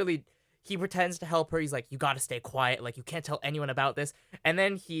just literally, he pretends to help her. He's like, you gotta stay quiet, like you can't tell anyone about this. And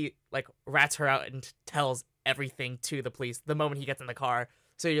then he like rats her out and tells everything to the police the moment he gets in the car.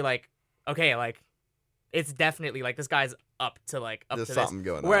 So you're like, okay, like, it's definitely, like, this guy's up to There's to something this.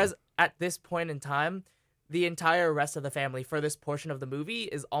 going on. Whereas at this point in time, the entire rest of the family for this portion of the movie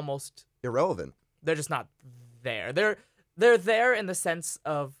is almost Irrelevant. They're just not there. They're there in the sense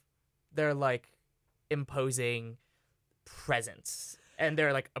of they're, like, imposing presence. And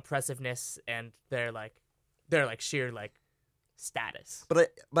their, like, oppressiveness and their sheer, like, status.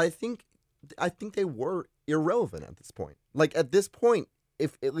 But I think they were irrelevant at this point. Like, at this point,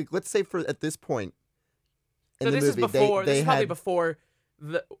 let's say at this point in the movie, is before. This is probably before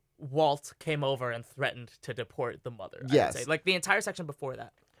Walt came over and threatened to deport the mother. Yes. I would say. Like the entire section before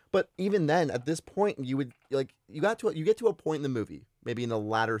that. But even then, at this point, you would like you get to a point in the movie, maybe in the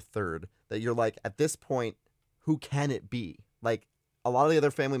latter third, that you're like, at this point, who can it be? Like, a lot of the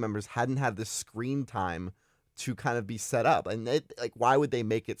other family members hadn't had the screen time to kind of be set up, and like, why would they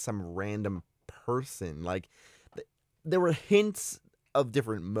make it some random person? Like, there were hints of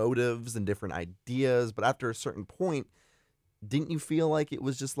different motives and different ideas, but after a certain point, didn't you feel like it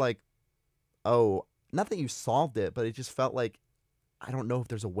was just like, oh, not that you solved it, but it just felt like, I don't know if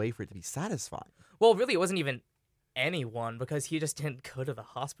there's a way for it to be satisfying. Well, really, it wasn't even anyone because he just didn't go to the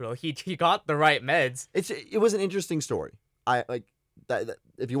hospital. He got the right meds. It was an interesting story. I like that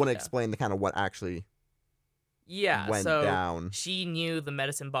if you want to Yeah. explain the kind of what actually went so down. she knew the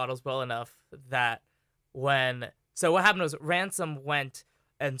medicine bottles well enough that so what happened was Ransom went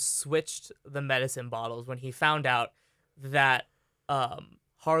and switched the medicine bottles when he found out that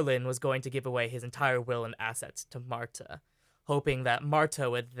Harlan was going to give away his entire will and assets to Marta, hoping that Marta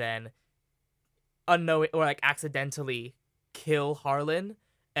would then unknowing or like accidentally kill Harlan,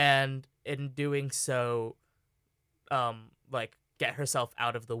 and in doing so, like get herself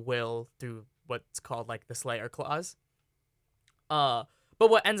out of the will through what's called like the Slayer clause. But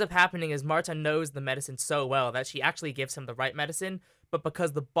what ends up happening is Marta knows the medicine so well that she actually gives him the right medicine, but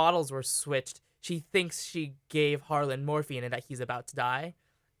because the bottles were switched, she thinks she gave Harlan morphine and that he's about to die.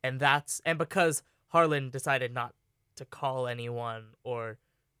 And because Harlan decided not to call anyone or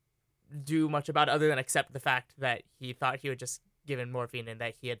do much about it other than accept the fact that he thought he would just give him morphine and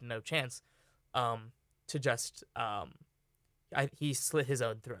that he had no chance, to just he slit his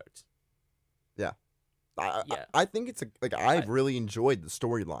own throat. Yeah. I think it's I really enjoyed the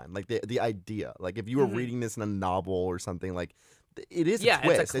storyline, like the idea. Like, if you were reading this in a novel or something, like, it is Yeah, a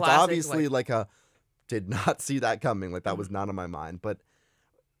twist. it's a It's classic, obviously like a did not see that coming. Like, that was not on my mind, but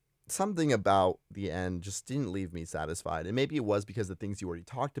something about the end just didn't leave me satisfied. And maybe it was because of the things you already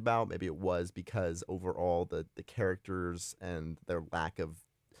talked about. Maybe it was because overall the characters and their lack of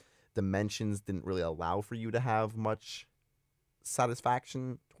dimensions didn't really allow for you to have much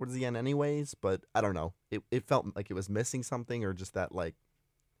satisfaction towards the end anyways. But I don't know. It felt like it was missing something, or just that, like...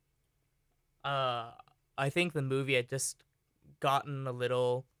 I think the movie had just gotten a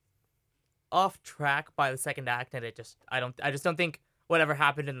little off track by the second act, and I just don't think whatever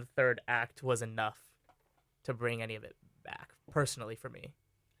happened in the third act was enough to bring any of it back, personally, for me.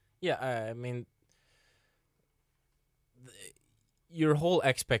 Yeah, I mean, your whole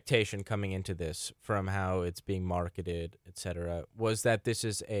expectation coming into this, from how it's being marketed, etc., was that this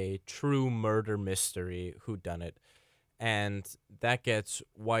is a true murder mystery whodunit, and that gets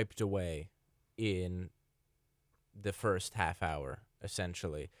wiped away in the first half hour,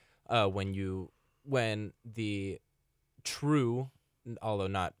 essentially, when the true, although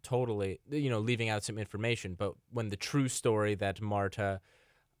not totally, leaving out some information, but when the true story that Marta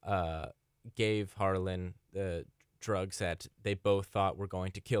gave Harlan the drugs that they both thought were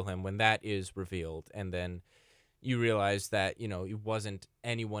going to kill him, when that is revealed, and then you realize that, it wasn't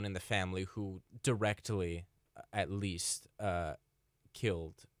anyone in the family who directly, at least,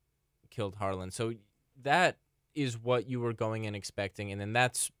 killed Harlan. So that is what you were going in expecting, and then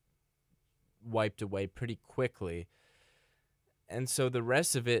that's wiped away pretty quickly. And so the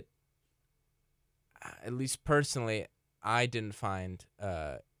rest of it, at least personally, I didn't find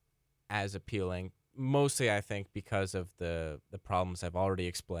as appealing. Mostly, I think, because of the problems I've already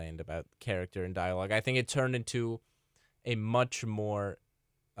explained about character and dialogue. I think it turned into a much more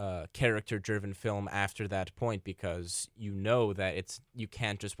character-driven film after that point, because that you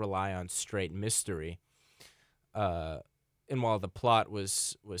can't just rely on straight mystery. And while the plot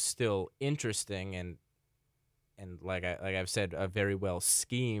was still interesting and like I've said, very well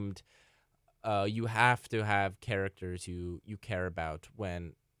schemed, you have to have characters you care about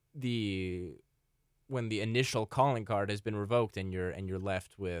when the initial calling card has been revoked, and you're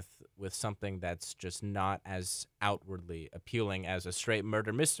left with something that's just not as outwardly appealing as a straight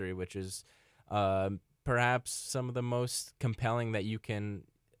murder mystery, which is perhaps some of the most compelling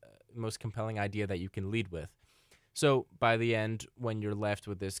idea that you can lead with. So by the end, when you're left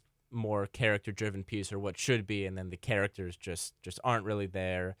with this more character-driven piece, or what should be, and then the characters just aren't really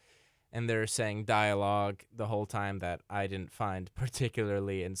there, and they're saying dialogue the whole time that I didn't find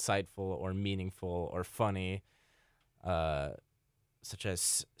particularly insightful or meaningful or funny, such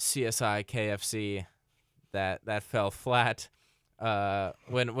as CSI KFC, that fell flat.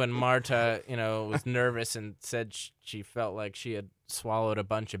 When Marta, was nervous and said she felt like she had swallowed a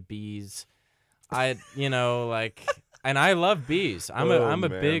bunch of bees, and I love bees. I'm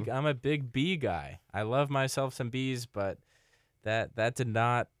a big bee guy. I love myself some bees, but that did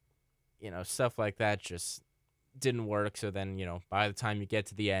not, stuff like that just didn't work. So then, by the time you get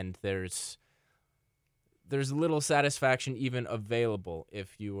to the end, there's little satisfaction even available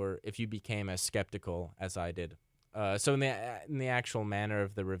if you became as skeptical as I did. So in the actual manner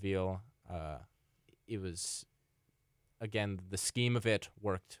of the reveal, it was, again, the scheme of it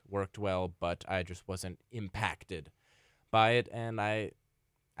worked well, but I just wasn't impacted by it, and I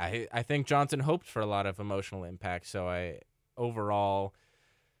think Johnson hoped for a lot of emotional impact. So I overall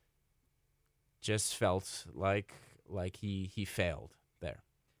just felt like he failed there.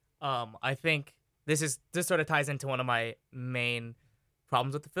 I think this sort of ties into one of my main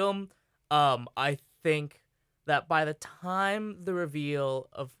problems with the film. I think that by the time the reveal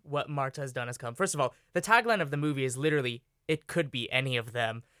of what Marta has done has come, first of all, the tagline of the movie is literally, "It could be any of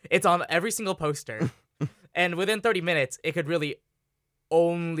them." It's on every single poster. And within 30 minutes, it could really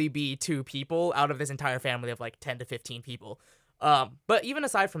only be 2 people out of this entire family of like 10 to 15 people. But even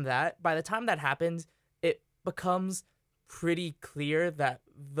aside from that, by the time that happens, it becomes pretty clear that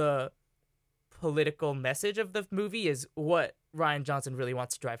the political message of the movie is what Rian Johnson really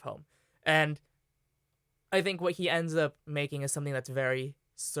wants to drive home. And I think what he ends up making is something that's very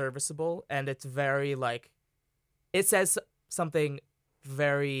serviceable, and it's very it says something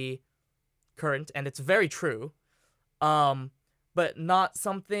very current, and it's very true, but not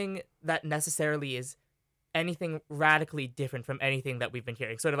something that necessarily is anything radically different from anything that we've been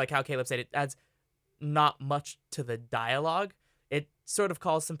hearing. Sort of like how Caleb said, it adds not much to the dialogue. It sort of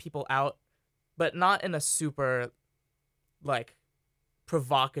calls some people out, but not in a super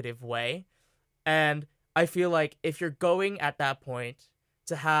provocative way. And I feel like if you're going at that point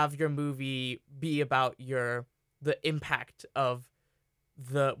to have your movie be about the impact of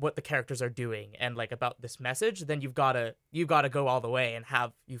what the characters are doing and about this message, then you've got to go all the way and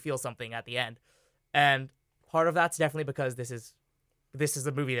have you feel something at the end. And part of that's definitely because this is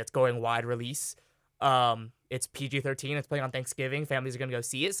a movie that's going wide release. It's PG-13. It's playing on Thanksgiving. Families are going to go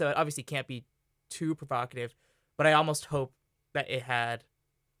see it, so it obviously can't be too provocative. But I almost hope that it had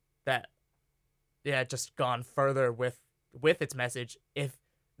just gone further with its message if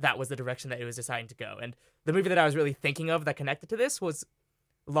that was the direction that it was deciding to go. And the movie that I was really thinking of that connected to this was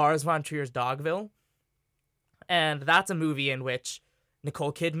Lars von Trier's Dogville. And that's a movie in which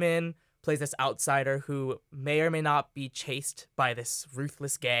Nicole Kidman plays this outsider who may or may not be chased by this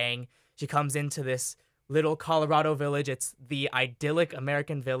ruthless gang. She comes into this little Colorado village. It's the idyllic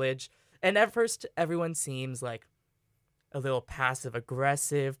American village. And at first, everyone seems like a little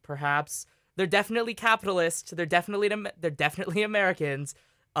passive-aggressive, perhaps. They're definitely capitalist. They're definitely Americans.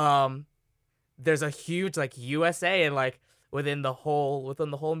 There's a huge USA and within the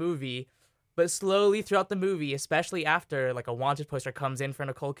whole movie. But slowly throughout the movie, especially after a wanted poster comes in for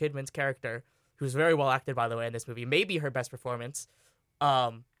Nicole Kidman's character, who's very well acted, by the way, in this movie, maybe her best performance,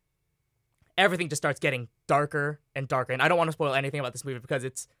 everything just starts getting darker and darker. And I don't want to spoil anything about this movie because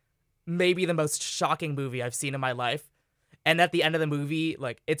it's maybe the most shocking movie I've seen in my life. And at the end of the movie,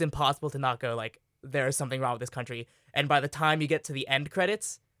 it's impossible to not go there is something wrong with this country. And by the time you get to the end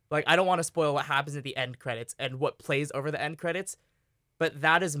credits, I don't want to spoil what happens at the end credits and what plays over the end credits, but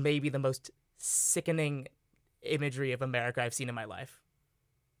that is maybe the most sickening imagery of America I've seen in my life.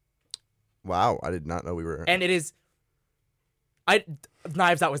 Wow, I did not know we were. And it is.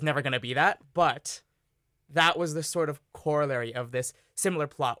 Knives Out was never going to be that, but that was the sort of corollary of this similar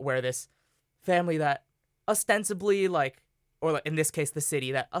plot where this family that ostensibly or in this case the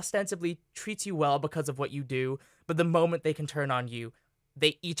city that ostensibly treats you well because of what you do, but the moment they can turn on you,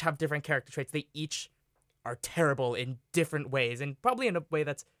 they each have different character traits. They each are terrible in different ways, and probably in a way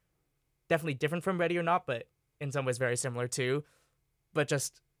that's definitely different from Ready or Not, but in some ways very similar too, but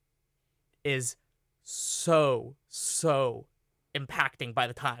just is so impacting by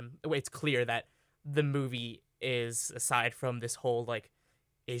the time it's clear that the movie is, aside from this whole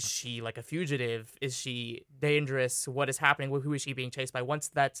is she a fugitive? Is she dangerous? What is happening? Who is she being chased by? Once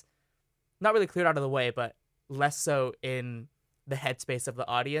that's not really cleared out of the way, but less so in the headspace of the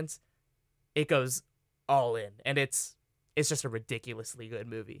audience, it goes all in, and it's just a ridiculously good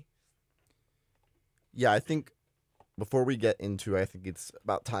movie. Yeah, I think before we get into, I think it's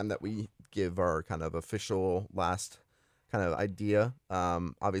about time that we give our kind of official last kind of idea.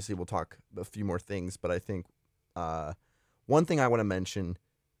 Obviously, we'll talk a few more things, but I think one thing I want to mention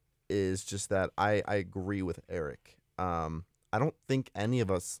is just that I agree with Eric. I don't think any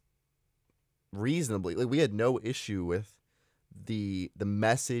of us reasonably, we had no issue with the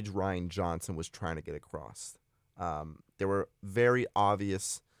message Rian Johnson was trying to get across. There were very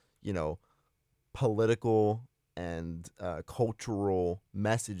obvious, political and cultural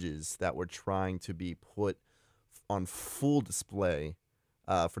messages that were trying to be put on full display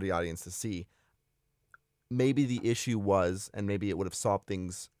for the audience to see. maybe the issue was, and maybe it would have solved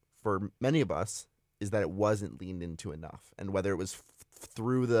things for many of us, is that it wasn't leaned into enough. And whether it was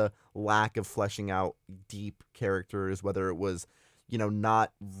through the lack of fleshing out deep characters, whether it was,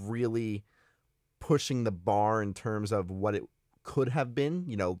 not really pushing the bar in terms of what it could have been,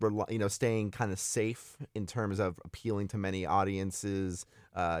 staying kind of safe in terms of appealing to many audiences,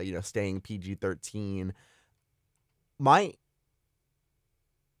 staying PG-13. My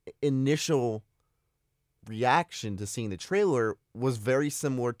initial reaction to seeing the trailer was very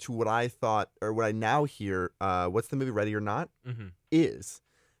similar to what I thought, or what I now hear, what's the movie Ready or Not is.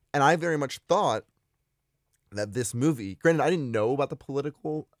 And I very much thought that this movie, granted, I didn't know about the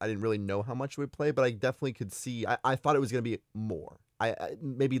political, I didn't really know how much it would play, but I definitely could see, I thought it was going to be more. I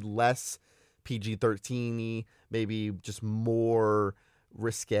maybe less PG-13-y, maybe just more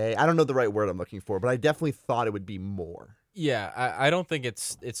risque. I don't know the right word I'm looking for, but I definitely thought it would be more. Yeah, I don't think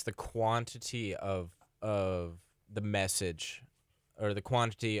it's the quantity of the message, or the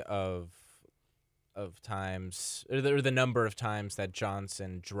quantity of times, or the number of times that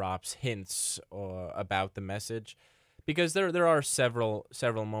Johnson drops hints about the message, because there are several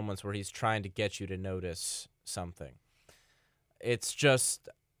moments where he's trying to get you to notice something. It's just,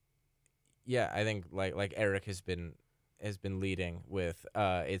 yeah, I think like Eric has been leading with,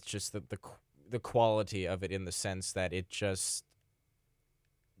 it's just the quality of it, in the sense that it just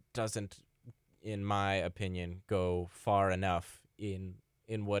doesn't, in my opinion, go far enough in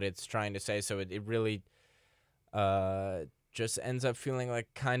what it's trying to say. So it really just ends up feeling like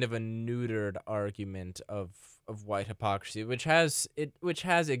kind of a neutered argument of white hypocrisy, which has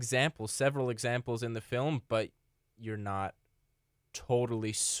several examples in the film, but you're not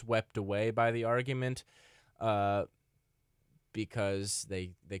totally swept away by the argument, because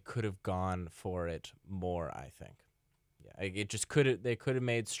they could have gone for it more, I think. Yeah, they could have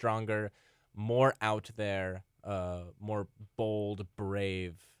made stronger, more out there, more bold,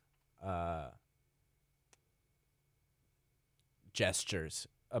 brave gestures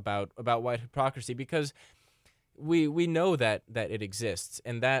about white hypocrisy, because we know that it exists,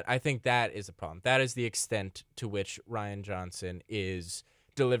 and that, I think, that is a problem. That is the extent to which Rian Johnson is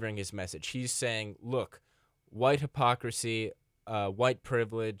delivering his message. He's saying, look, white hypocrisy, white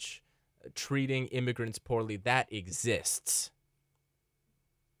privilege, treating immigrants poorly, that exists.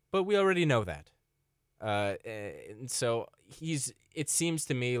 But we already know that. And so it seems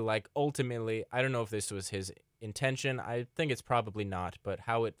to me like, ultimately, I don't know if this was his intention. I think it's probably not, but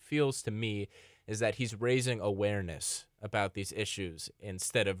how it feels to me is that he's raising awareness about these issues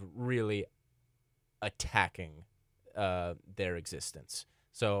instead of really attacking their existence.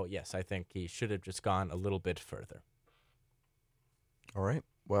 So, yes, I think he should have just gone a little bit further. All right.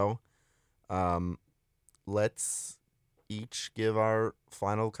 Well, let's each give our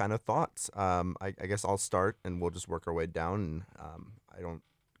final kind of thoughts. I guess I'll start, and we'll just work our way down. And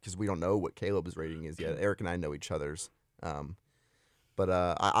because we don't know what Caleb's rating is yet. Eric and I know each other's. But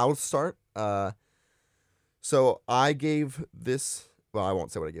I'll start. So I gave this. Well, I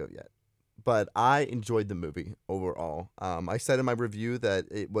won't say what I gave it yet. But I enjoyed the movie overall. I said in my review that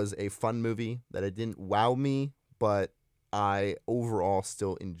it was a fun movie, that it didn't wow me, but I overall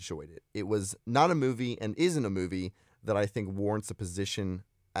still enjoyed it. It was not a movie, and isn't a movie, that I think warrants a position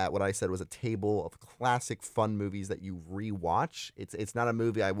at what I said was a table of classic fun movies that you rewatch. It's not a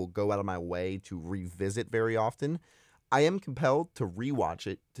movie I will go out of my way to revisit very often. I am compelled to rewatch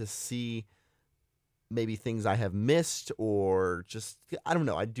it to see maybe things I have missed, or just, I don't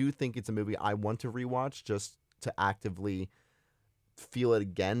know. I do think it's a movie I want to rewatch just to actively feel it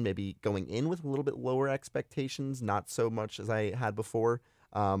again, maybe going in with a little bit lower expectations, not so much as I had before.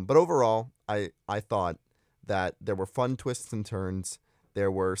 But overall, I thought that there were fun twists and turns.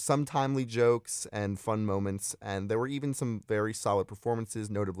 There were some timely jokes and fun moments, and there were even some very solid performances,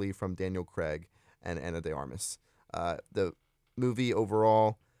 notably from Daniel Craig and Ana de Armas. The movie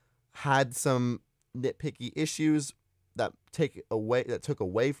overall had some nitpicky issues that took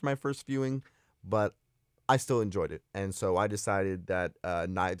away from my first viewing, but I still enjoyed it, and so I decided that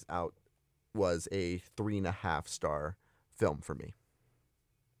Knives Out was a 3.5-star film for me.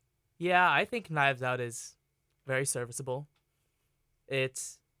 Yeah, I think Knives Out is very serviceable. I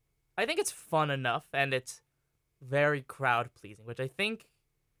think it's fun enough, and it's very crowd-pleasing, which I think,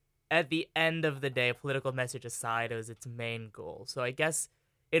 at the end of the day, political message aside, was its main goal. So I guess,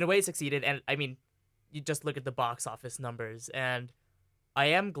 in a way, it succeeded, and, I mean, you just look at the box office numbers, and I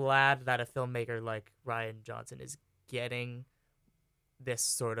am glad that a filmmaker like Rian Johnson is getting this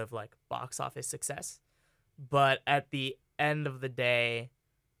sort of, like, box office success. But at the end of the day,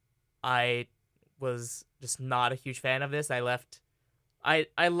 I was just not a huge fan of this. I left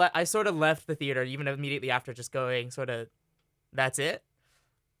I sort of left the theater even immediately after, just going sort of, that's it.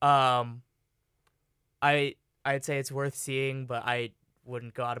 Um, I'd say it's worth seeing, but I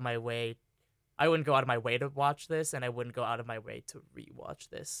wouldn't go out of my way. I wouldn't go out of my way to watch this, and I wouldn't go out of my way to rewatch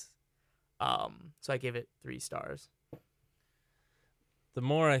this. So I give it 3 stars. The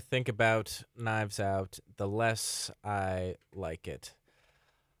more I think about Knives Out, the less I like it.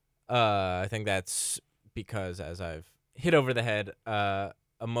 I think that's because, as I've hit over the head,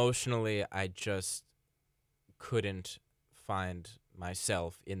 emotionally, I just couldn't find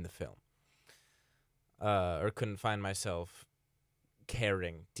myself in the film. Or couldn't find myself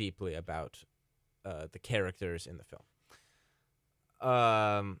caring deeply about the characters in the film.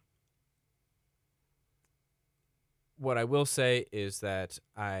 What I will say is that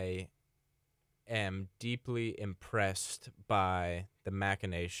I am deeply impressed by the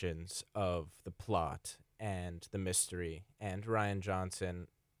machinations of the plot and the mystery. And Rian Johnson,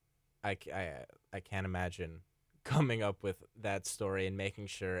 I can't imagine coming up with that story and making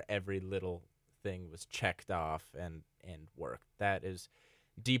sure every little thing was checked off and worked. That is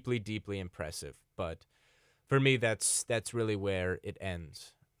deeply, deeply impressive. But for me, that's really where it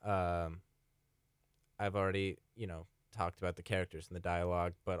ends. I've already, talked about the characters and the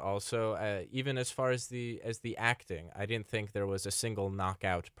dialogue, but also even as far as the acting, I didn't think there was a single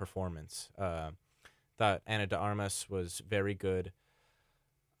knockout performance. Thought Ana de Armas was very good.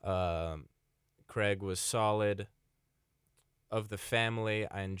 Craig was solid. Of the family,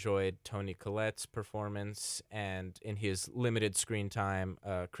 I enjoyed Toni Collette's performance, and in his limited screen time,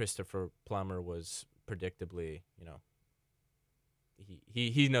 Christopher Plummer was predictably,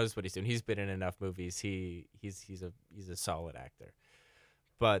 he knows what he's doing. He's been in enough movies. He's a solid actor.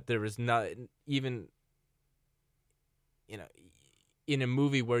 But there was not even, in a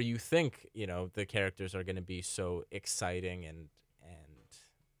movie where you think, the characters are going to be so exciting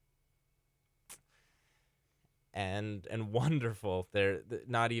and wonderful. They're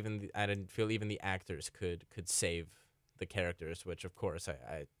not even. I didn't feel even the actors could save the characters, which of course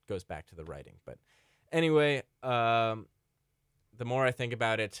I goes back to the writing. But anyway, the more I think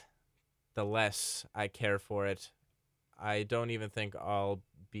about it, the less I care for it. I don't even think I'll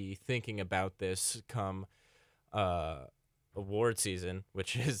be thinking about this come award season,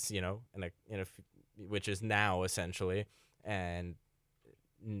 which is which is now essentially, and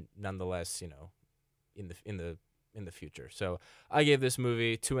nonetheless, in the future. So I gave this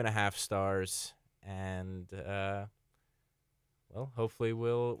movie 2.5 stars, and hopefully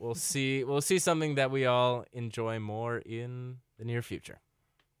we'll see something that we all enjoy more in the near future.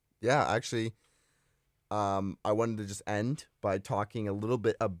 Yeah, actually, I wanted to just end by talking a little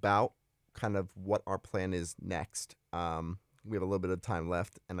bit about kind of what our plan is next. We have a little bit of time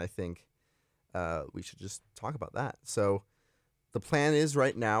left, and I think we should just talk about that. So the plan is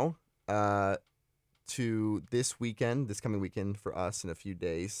right now to this coming weekend for us in a few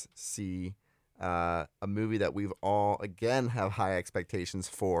days, see a movie that we've all, again, have high expectations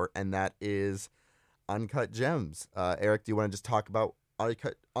for, and that is Uncut Gems. Eric, do you want to just talk about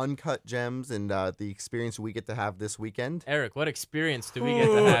Uncut Gems and the experience we get to have this weekend? Eric, what experience do we get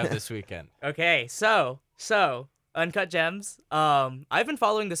to have this weekend? Okay, so Uncut Gems. I've been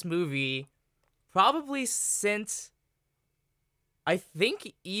following this movie probably since, I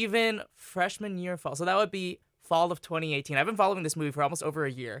think, even freshman year fall. So that would be fall of 2018. I've been following this movie for almost over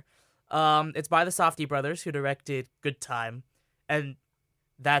a year. It's by the Safdie brothers, who directed Good Time, and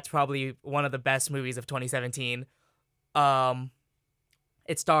that's probably one of the best movies of 2017.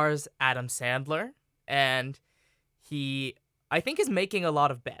 It stars Adam Sandler, and he, I think, is making a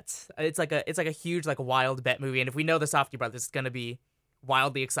lot of bets. It's like a huge, wild bet movie, and if we know the Safdie brothers, it's gonna be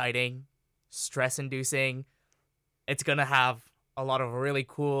wildly exciting, stress-inducing. It's gonna have a lot of really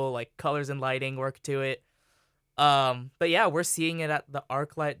cool colors and lighting work to it. But yeah, we're seeing it at the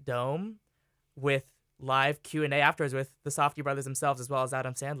ArcLight Dome with live Q&A afterwards with the Safdie brothers themselves, as well as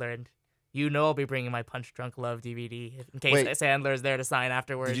Adam Sandler. And I'll be bringing my Punch Drunk Love DVD in case Sandler is there to sign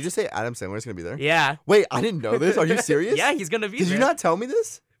afterwards. Did you just say Adam Sandler is going to be there? Yeah. Wait, I didn't know this. Are you serious? Yeah, he's going to be there. Did you not tell me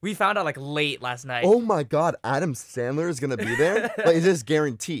this? We found out late last night. Oh my God, Adam Sandler is going to be there? Is this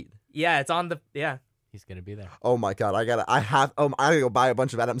guaranteed? Yeah, it's on He's gonna be there. Oh my God, I gotta go buy a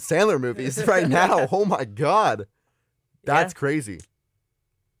bunch of Adam Sandler movies right now. Oh my God, that's crazy.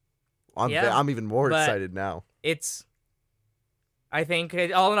 I'm even more excited now. I think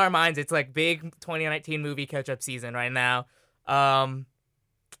all in our minds, it's big 2019 movie catch-up season right now.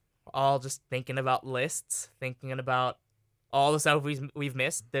 All just thinking about lists, thinking about all the stuff we've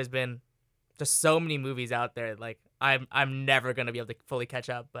missed. There's been just so many movies out there. I'm never gonna be able to fully catch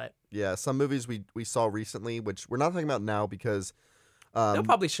up, but yeah, some movies we saw recently, which we're not talking about now because They'll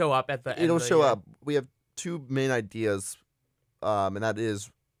probably show up at the end. It'll of the show year. up. We have two main ideas, and that is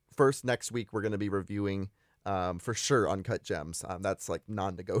first next week we're going to be reviewing for sure Uncut Gems. That's like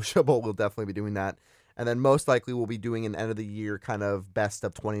non-negotiable. We'll definitely be doing that. And then most likely we'll be doing an end of the year kind of best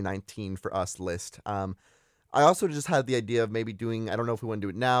of 2019 for us list. I also just had the idea of maybe doing, I don't know if we want to do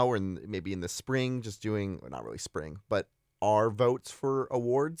it now or maybe in the spring, just doing, well, not really spring, but our votes for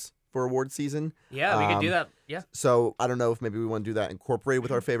awards for award season. Yeah, we could do that. Yeah. So I don't know if maybe we want to do that incorporated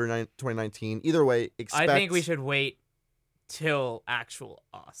with our favorite 2019. Either way, expect. I think we should wait till actual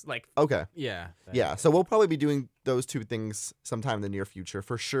us. Like, Okay. Yeah. Yeah. So we'll probably be doing those two things sometime in the near future.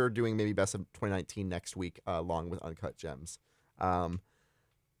 For sure, doing maybe best of 2019 next week, along with Uncut Gems.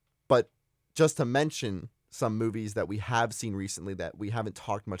 But just to mention some movies that we have seen recently that we haven't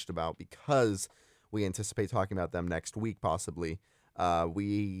talked much about because we anticipate talking about them next week, possibly.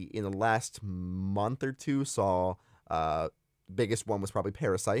 We, in the last month or two, saw biggest one was probably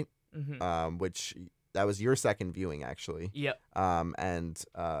Parasite, which that was your second viewing, actually. yep. And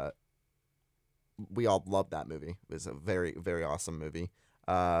we all loved that movie. It was a very, very awesome movie.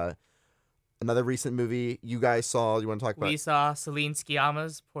 Another recent movie you guys saw, you want to talk about? We saw Celine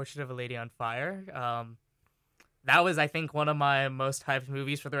Sciamma's Portrait of a Lady on Fire. That was, I think, one of my most hyped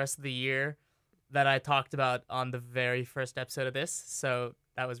movies for the rest of the year that I talked about on the very first episode of this. So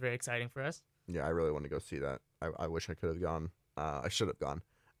that was very exciting for us. Yeah, I really want to go see that. I wish I could have gone. I should have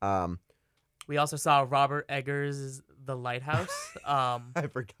gone. We also saw Robert Eggers' The Lighthouse. I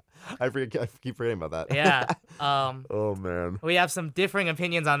forgot. I keep forgetting about that. Yeah. Oh man. We have some differing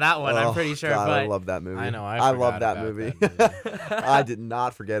opinions on that one, Oh, I'm pretty sure. God, but I love that movie. I know. I love forgot that about movie. that movie. I did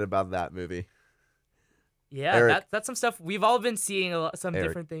not forget about that movie. yeah, Eric. that's some stuff. We've all been seeing some Eric.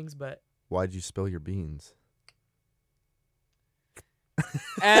 different things, but Why'd you spill your beans?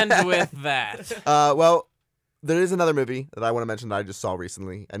 And with that, Well, there is another movie that I want to mention that I just saw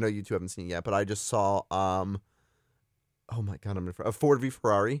recently. I know you two haven't seen it yet, but I just saw. Oh my God, Ford v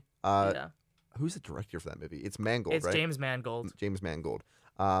Ferrari. yeah. Who's the director for that movie? It's Mangold, It's right? James Mangold. James Mangold.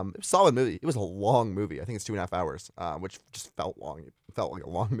 It was a solid movie. It was a long movie. I think it's 2.5 hours, which just felt long. It felt like a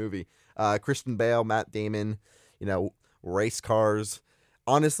long movie. Christian Bale, Matt Damon, race cars.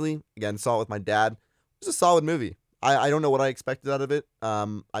 Honestly, again, saw it with my dad. It was a solid movie. I don't know what I expected out of it.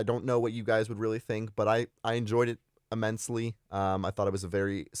 I don't know what you guys would really think, but I enjoyed it immensely. I thought it was a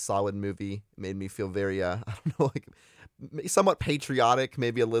very solid movie. It made me feel very, I don't know, like somewhat patriotic,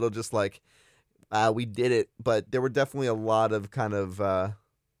 maybe a little just like, we did it. But there were definitely a lot of kind of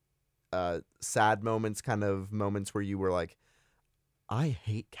sad moments, kind of moments where you were like, I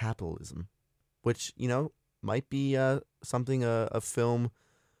hate capitalism, which, might be something a film,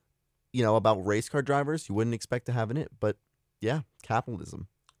 about race car drivers you wouldn't expect to have in it. But yeah, capitalism.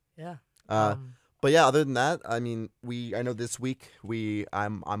 Yeah. But yeah, other than that, I mean, I know this week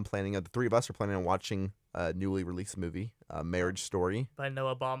I'm planning, the three of us are planning on watching a newly released movie, Marriage Story. By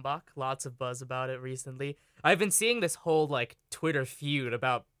Noah Baumbach. Lots of buzz about it recently. I've been seeing this whole like Twitter feud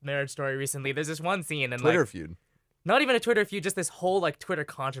about Marriage Story recently. There's this one scene and Twitter like feud. not even a Twitter feud, just this whole like Twitter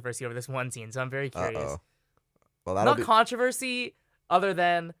controversy over this one scene. So I'm very curious. Uh-oh. Well, that'll Not be controversy, other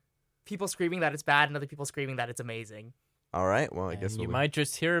than people screaming that it's bad and other people screaming that it's amazing. all right. Well, I and guess you we'll might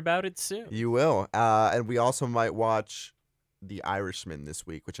just hear about it soon. You will. And we also might watch The Irishman this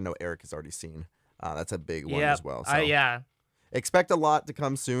week, which I know Eric has already seen. That's a big one Yeah, as well. So yeah. expect a lot to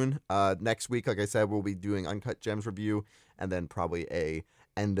come soon. Next week, like I said, we'll be doing Uncut Gems review, and then probably a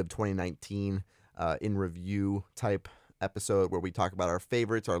end of 2019 in review type episode where we talk about our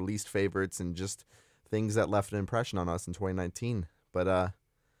favorites, our least favorites, and just things that left an impression on us in 2019. But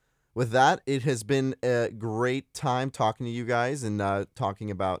with that, it has been a great time talking to you guys and talking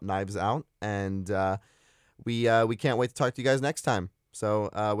about Knives Out, and we can't wait to talk to you guys next time.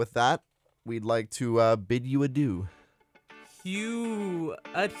 So with that, we'd like to bid you adieu. Hugh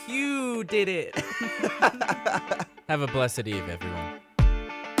did it. Have a blessed eve, everyone.